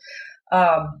embarrassing, but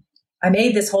I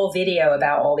made this whole video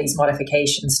about all these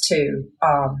modifications too.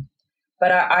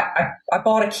 But I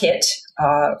bought a kit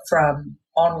from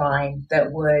online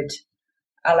that would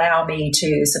allow me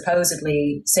to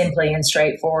supposedly simply and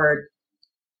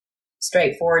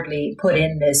straightforwardly put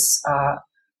in this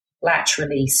latch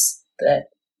release that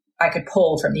I could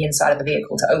pull from the inside of the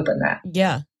vehicle to open that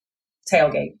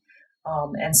tailgate.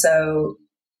 And so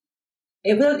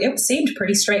it seemed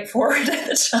pretty straightforward at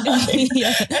the time.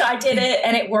 And I did it,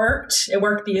 and it worked. It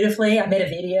worked beautifully. I made a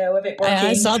video of it working.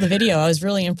 I saw the video. I was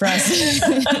really impressed.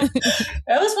 It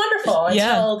was wonderful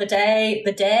until the day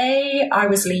I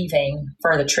was leaving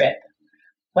for the trip,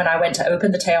 when I went to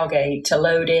open the tailgate to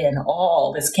load in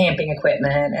all this camping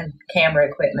equipment and camera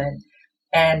equipment,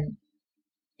 and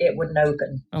it wouldn't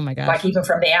open. Oh my gosh. Like even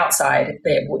from the outside,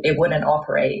 it wouldn't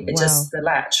operate. It just, the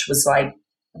latch was like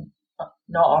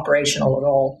not operational at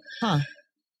all. Huh.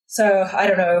 So I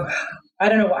don't know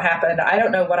what happened. I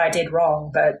don't know what I did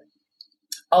wrong, but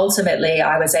ultimately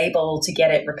I was able to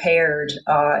get it repaired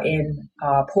in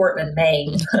Portland,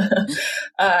 Maine,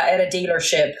 at a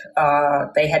dealership.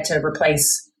 They had to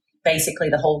replace basically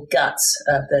the whole guts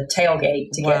of the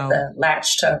tailgate to get the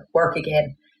latch to work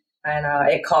again. And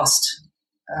it cost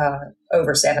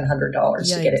over $700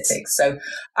 to get it fixed. So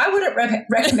I wouldn't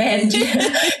recommend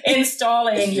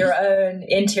installing your own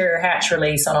interior hatch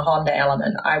release on a Honda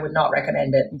Element. I would not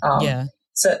recommend it.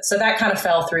 So that kind of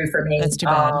fell through for me. That's too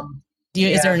bad.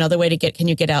 Is there another way to can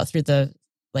you get out through the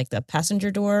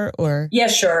passenger door or? Yeah,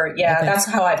 sure. Yeah. Okay. That's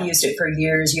how I've used it for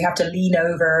years. You have to lean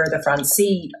over the front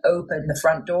seat, open the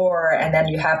front door, and then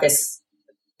you have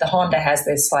the Honda has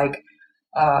this like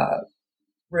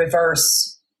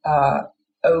reverse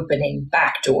opening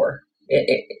back door.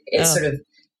 It's sort of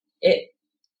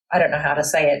I don't know how to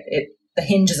say it. The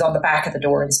hinge is on the back of the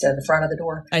door instead of the front of the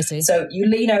door. I see. So you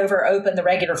lean over, open the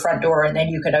regular front door, and then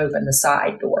you can open the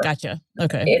side door. Gotcha.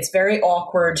 Okay. It's very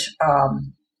awkward,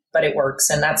 but it works,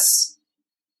 and that's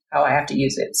how I have to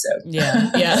use it. So yeah.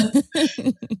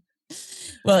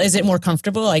 Well, is it more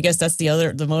comfortable? I guess that's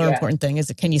the more important thing.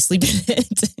 Can you sleep in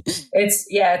it?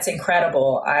 It's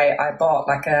incredible. I bought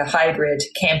like a hybrid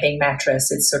camping mattress.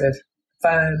 It's sort of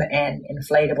foam and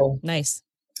inflatable. Nice.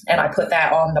 And I put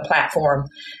that on the platform,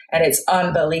 and it's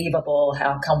unbelievable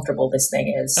how comfortable this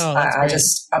thing is. Oh,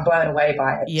 that's I'm blown away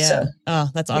by it. Yeah. So, oh,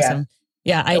 that's awesome.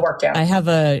 Yeah. It worked out. I have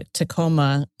a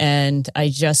Tacoma, and I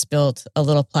just built a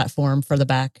little platform for the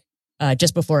back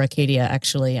just before Acadia,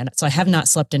 actually. And so I have not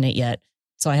slept in it yet.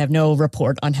 So I have no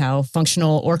report on how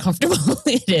functional or comfortable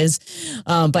it is.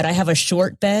 But I have a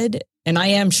short bed, and I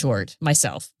am short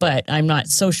myself, but I'm not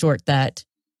so short that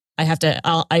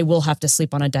I will have to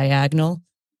sleep on a diagonal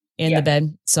in the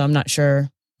bed. So I'm not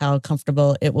sure how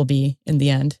comfortable it will be in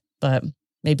the end, but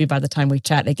maybe by the time we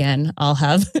chat again, I'll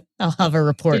have a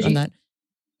report on that.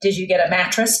 Did you get a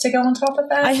mattress to go on top of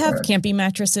that? I have camping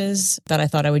mattresses that I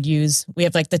thought I would use. We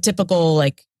have like the typical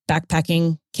like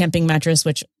backpacking camping mattress,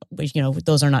 which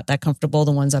those are not that comfortable.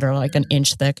 The ones that are like an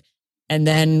inch thick. And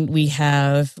then we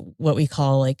have what we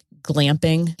call like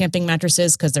glamping camping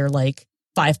mattresses, because they're like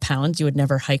 5 pounds. You would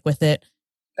never hike with it.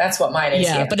 That's what mine is.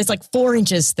 Yeah, but it's like 4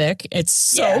 inches thick. It's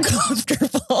so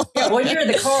comfortable. Yeah, when you're in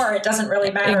the car, it doesn't really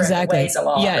matter if it weighs a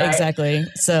lot. Yeah, right? exactly.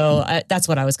 So that's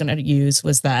what I was going to use,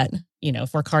 was that,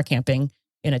 for car camping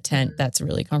in a tent, that's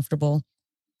really comfortable.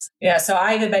 Yeah, so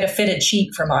I even made a fitted sheet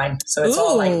for mine. So it's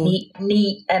all like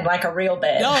neat and like a real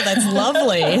bed. Oh, that's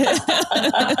lovely.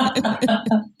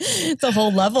 It's a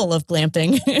whole level of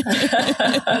glamping.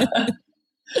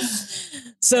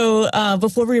 So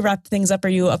before we wrap things up, are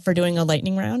you up for doing a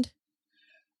lightning round?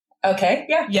 Okay.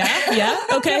 Yeah. Yeah.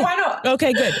 Okay. Yeah, why not?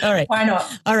 Okay, good. All right. Why not?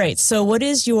 All right. So what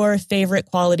is your favorite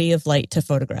quality of light to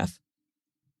photograph?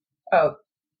 Oh,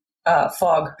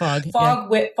 fog. Fog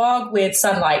with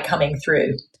sunlight coming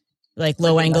through. Like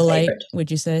low angle light, would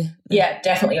you say? Yeah,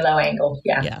 definitely low angle.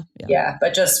 Yeah.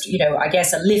 But just, I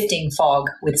guess a lifting fog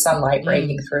with sunlight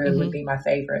breaking through would be my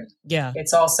favorite. Yeah.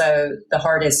 It's also the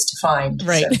hardest to find.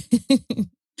 Right. So.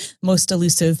 Most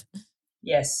elusive.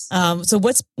 Yes. So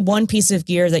what's one piece of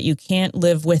gear that you can't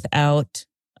live without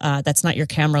that's not your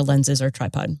camera, lenses, or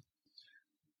tripod?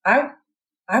 I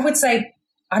would say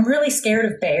I'm really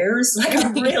scared of bears. Like,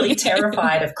 I'm really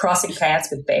terrified of crossing paths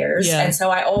with bears. Yeah. And so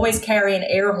I always carry an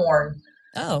air horn.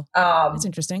 Oh, that's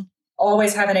interesting.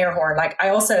 Always have an air horn. Like, I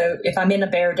also, if I'm in a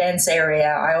bear dense area,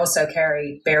 I also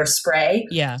carry bear spray.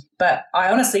 Yeah. But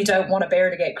I honestly don't want a bear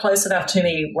to get close enough to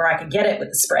me where I can get it with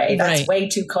the spray. That's way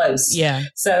too close. Yeah.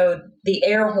 So the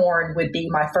air horn would be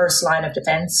my first line of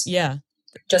defense. Yeah.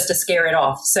 Just to scare it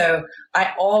off. So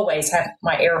I always have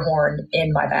my air horn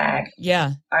in my bag.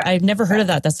 Yeah. I've never heard of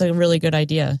that. That's a really good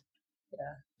idea.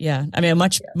 Yeah. I mean,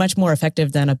 much more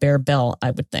effective than a bear bell,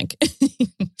 I would think.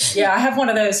 Yeah, I have one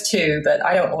of those too, but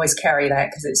I don't always carry that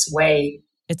because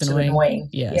it's annoying.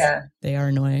 Yes, yeah. They are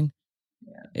annoying.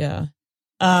 Yeah.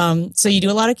 So you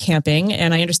do a lot of camping,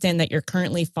 and I understand that you're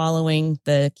currently following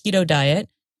the keto diet.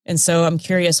 And so I'm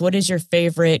curious, what is your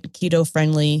favorite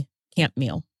keto-friendly camp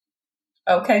meal?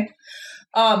 Okay.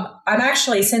 I'm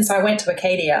actually, since I went to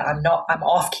Acadia, I'm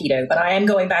off keto, but I am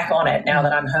going back on it now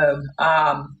that I'm home.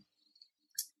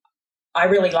 I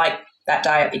really like that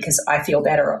diet because I feel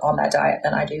better on that diet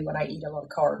than I do when I eat a lot of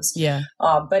carbs. Yeah.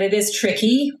 But it is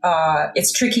tricky.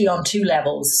 It's tricky on 2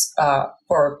 levels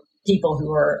for people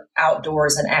who are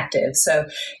outdoors and active. So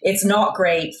it's not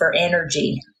great for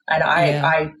energy. And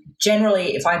I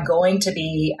generally, if I'm going to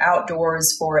be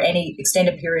outdoors for any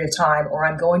extended period of time, or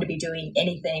I'm going to be doing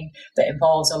anything that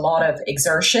involves a lot of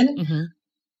exertion,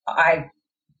 I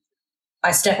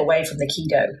step away from the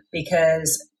keto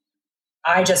because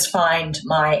I just find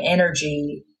my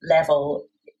energy level,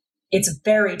 it's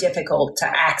very difficult to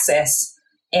access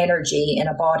energy in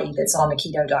a body that's on the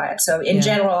keto diet. So in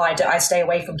general, I stay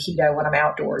away from keto when I'm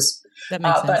outdoors. That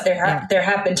makes sense. But there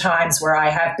have been times where I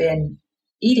have been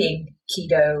eating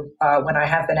keto when I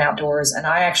have been outdoors, and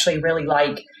I actually really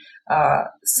like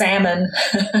salmon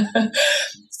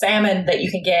that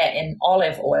you can get in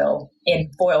olive oil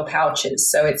in foil pouches.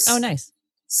 So it's nice,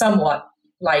 somewhat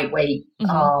lightweight.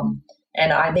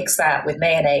 And I mix that with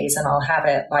mayonnaise, and I'll have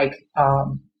it like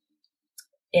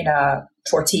in a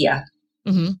tortilla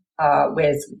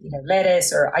with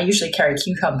lettuce, or I usually carry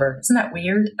cucumber. Isn't that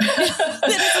weird?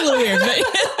 That's a little weird.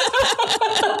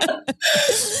 But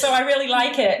so I really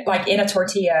like it like in a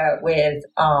tortilla with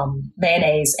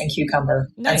mayonnaise and cucumber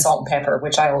and salt and pepper,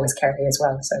 which I always carry as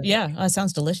well. So that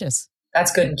sounds delicious.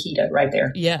 That's good in keto right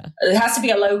there. Yeah. It has to be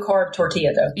a low carb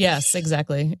tortilla though. Yes,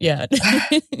 exactly. Yeah.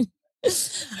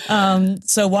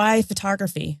 So why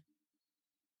photography?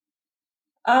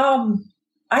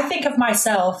 I think of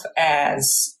myself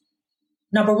as,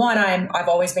 number one, I've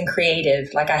always been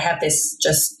creative. Like I have this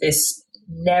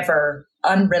never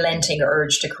unrelenting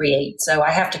urge to create. So I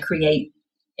have to create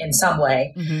in some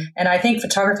way. And I think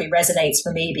photography resonates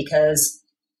for me because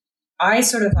I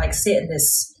sort of like sit in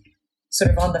this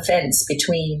sort of on the fence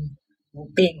between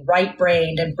being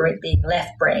right-brained and being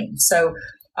left-brained. So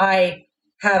I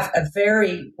have a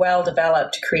very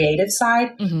well-developed creative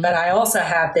side, but I also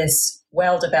have this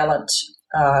well-developed,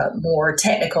 more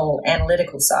technical,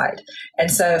 analytical side.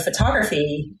 And so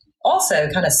photography also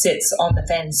kind of sits on the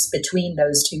fence between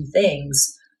those two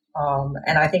things.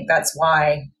 And I think that's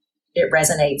why it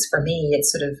resonates for me.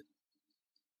 It's sort of,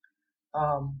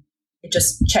 it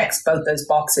just checks both those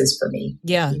boxes for me.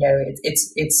 Yeah. You know,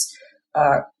 it's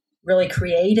really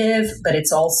creative, but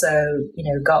it's also, you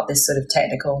know, got this sort of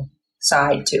technical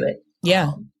side to it.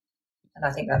 Yeah. And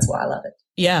I think that's why I love it.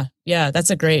 Yeah. Yeah. That's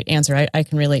a great answer. I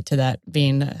can relate to that.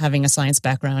 Having a science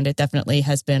background, it definitely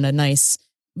has been a nice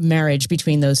marriage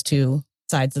between those two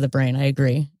sides of the brain. I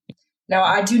agree. Now,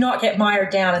 I do not get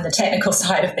mired down in the technical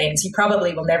side of things. You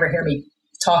probably will never hear me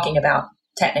talking about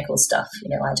technical stuff. You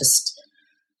know, I just,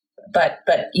 but,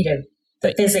 you know,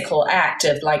 the physical act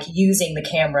of like using the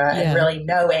camera and really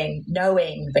knowing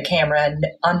the camera and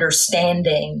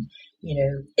understanding, you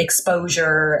know,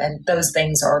 exposure and those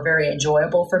things are very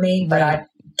enjoyable for me, but I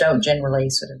don't generally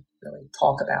sort of really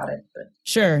talk about it. But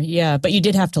sure. Yeah. But you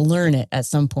did have to learn it at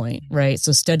some point, right?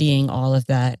 So studying all of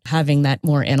that, having that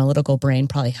more analytical brain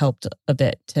probably helped a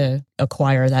bit to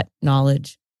acquire that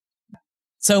knowledge.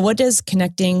 So what does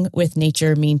connecting with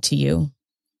nature mean to you?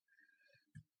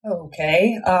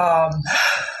 Okay.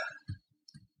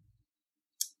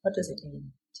 What does it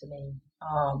mean to me?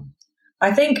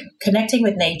 I think connecting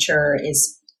with nature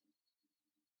is,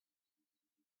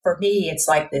 for me, it's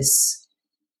like this.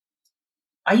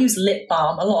 I use lip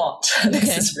balm a lot.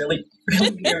 This is really,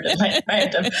 really weird and like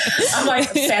random. I'm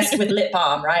like obsessed with lip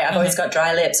balm, right? I've always got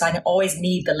dry lips. I always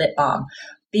need the lip balm.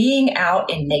 Being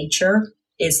out in nature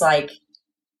is like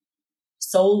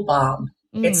soul balm.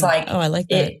 It's like, I like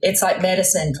that. It's like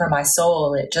medicine for my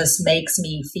soul. It just makes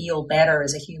me feel better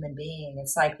as a human being.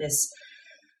 It's like this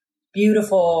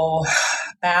beautiful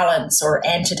balance or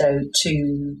antidote to,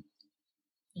 you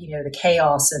know, the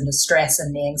chaos and the stress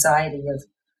and the anxiety of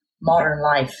modern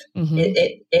life.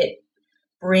 It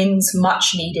brings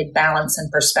much needed balance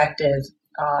and perspective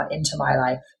into my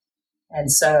life. And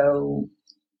so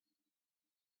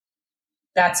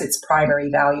that's its primary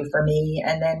value for me.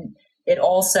 And then it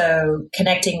also,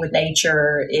 connecting with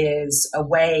nature is a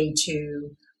way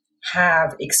to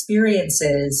have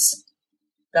experiences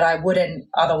that I wouldn't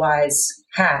otherwise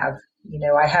have. You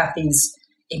know, I have these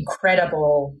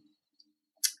incredible,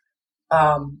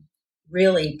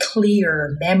 really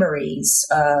clear memories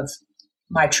of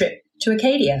my trip to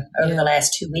Acadia over the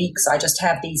last 2 weeks. I just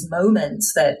have these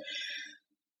moments that,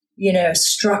 you know,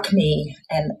 struck me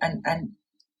and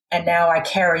now I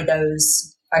carry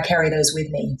those with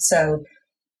me. So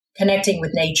connecting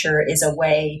with nature is a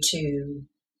way to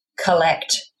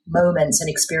collect moments and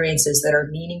experiences that are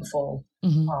meaningful,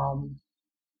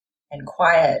 and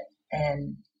quiet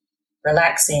and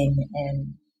relaxing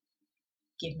and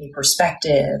give me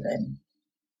perspective. And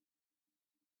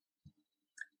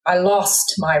I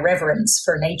lost my reverence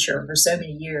for nature for so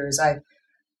many years.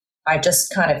 I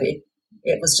just kind of,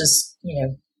 it was just, you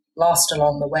know, lost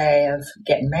along the way of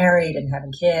getting married and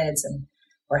having kids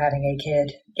or having a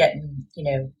kid, getting, you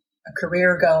know, a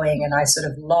career going. And I sort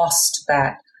of lost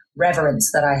that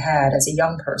reverence that I had as a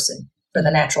young person for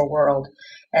the natural world.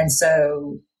 And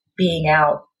so being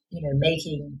out, you know,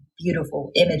 making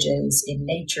beautiful images in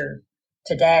nature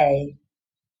today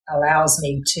allows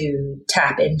me to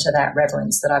tap into that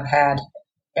reverence that I've had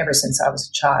ever since I was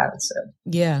a child. So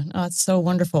yeah, oh, it's so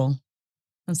wonderful.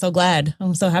 I'm so glad.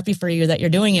 I'm so happy for you that you're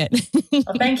doing it.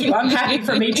 Well, thank you. I'm happy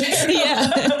for me too.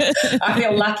 Yeah. I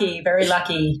feel lucky, very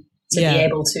lucky to be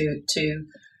able to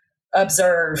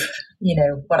observe, you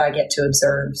know, what I get to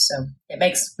observe. So it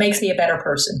makes me a better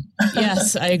person.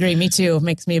 Yes, I agree. Me too. It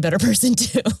makes me a better person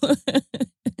too.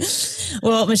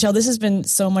 Well, Michelle, this has been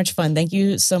so much fun. Thank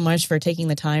you so much for taking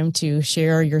the time to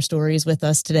share your stories with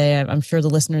us today. I'm sure the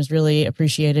listeners really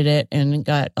appreciated it and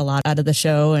got a lot out of the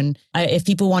show. And if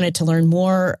people wanted to learn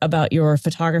more about your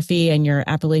photography and your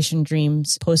Appalachian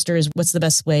Dreams posters, what's the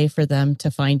best way for them to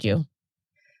find you?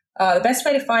 The best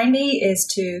way to find me is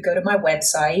to go to my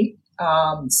website.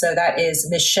 So that is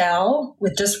Michelle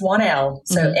with just one L.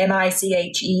 So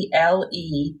Michele.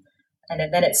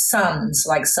 And then it's sons,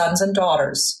 like sons and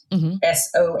daughters,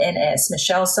 SONS,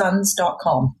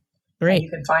 michellesons.com. Great. And you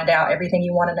can find out everything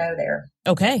you want to know there.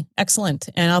 Okay, excellent.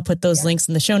 And I'll put those links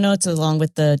in the show notes along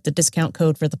with the discount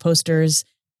code for the posters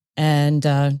and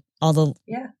all the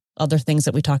other things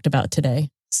that we talked about today.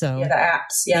 So the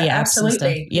apps. Yeah, the apps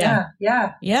absolutely. Yeah.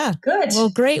 Yeah. Good. Well,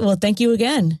 great. Well, thank you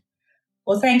again.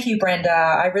 Well, thank you,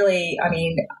 Brenda.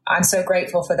 I'm so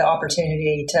grateful for the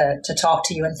opportunity to talk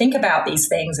to you and think about these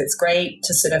things. It's great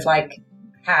to sort of like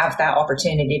have that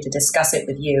opportunity to discuss it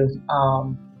with you.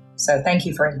 So thank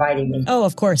you for inviting me. Oh,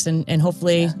 of course. And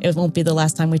hopefully it won't be the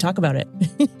last time we talk about it.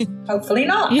 Hopefully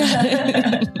not.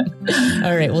 Yeah.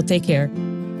 All right. Well, take care.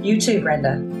 You too,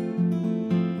 Brenda.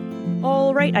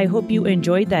 All right, I hope you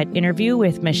enjoyed that interview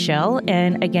with Michelle.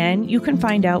 And again, you can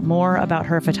find out more about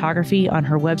her photography on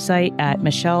her website at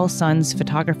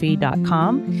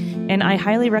michellesonsphotography.com. And I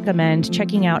highly recommend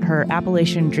checking out her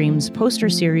Appalachian Dreams poster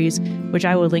series, which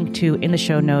I will link to in the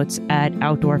show notes at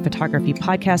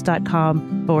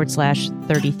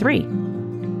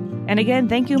outdoorphotographypodcast.com/33. And again,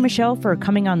 thank you, Michelle, for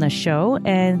coming on the show.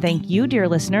 And thank you, dear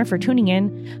listener, for tuning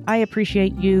in. I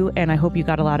appreciate you, and I hope you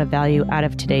got a lot of value out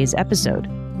of today's episode.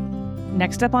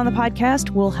 Next up on the podcast,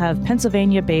 we'll have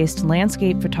Pennsylvania-based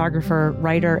landscape photographer,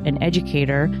 writer, and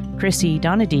educator Chrissy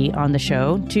Donady on the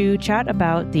show to chat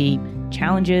about the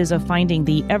challenges of finding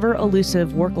the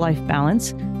ever-elusive work-life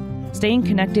balance, staying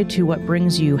connected to what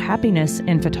brings you happiness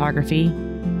in photography,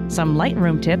 some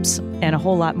Lightroom tips, and a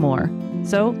whole lot more.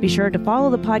 So be sure to follow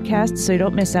the podcast so you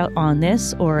don't miss out on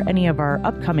this or any of our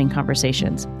upcoming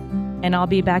conversations. And I'll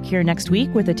be back here next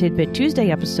week with a Tidbit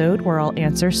Tuesday episode where I'll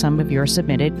answer some of your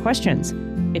submitted questions.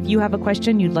 If you have a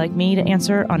question you'd like me to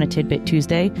answer on a Tidbit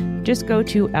Tuesday, just go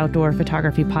to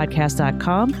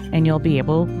outdoorphotographypodcast.com and you'll be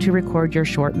able to record your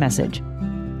short message.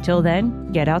 Till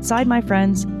then, get outside, my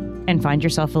friends, and find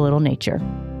yourself a little nature.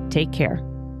 Take care.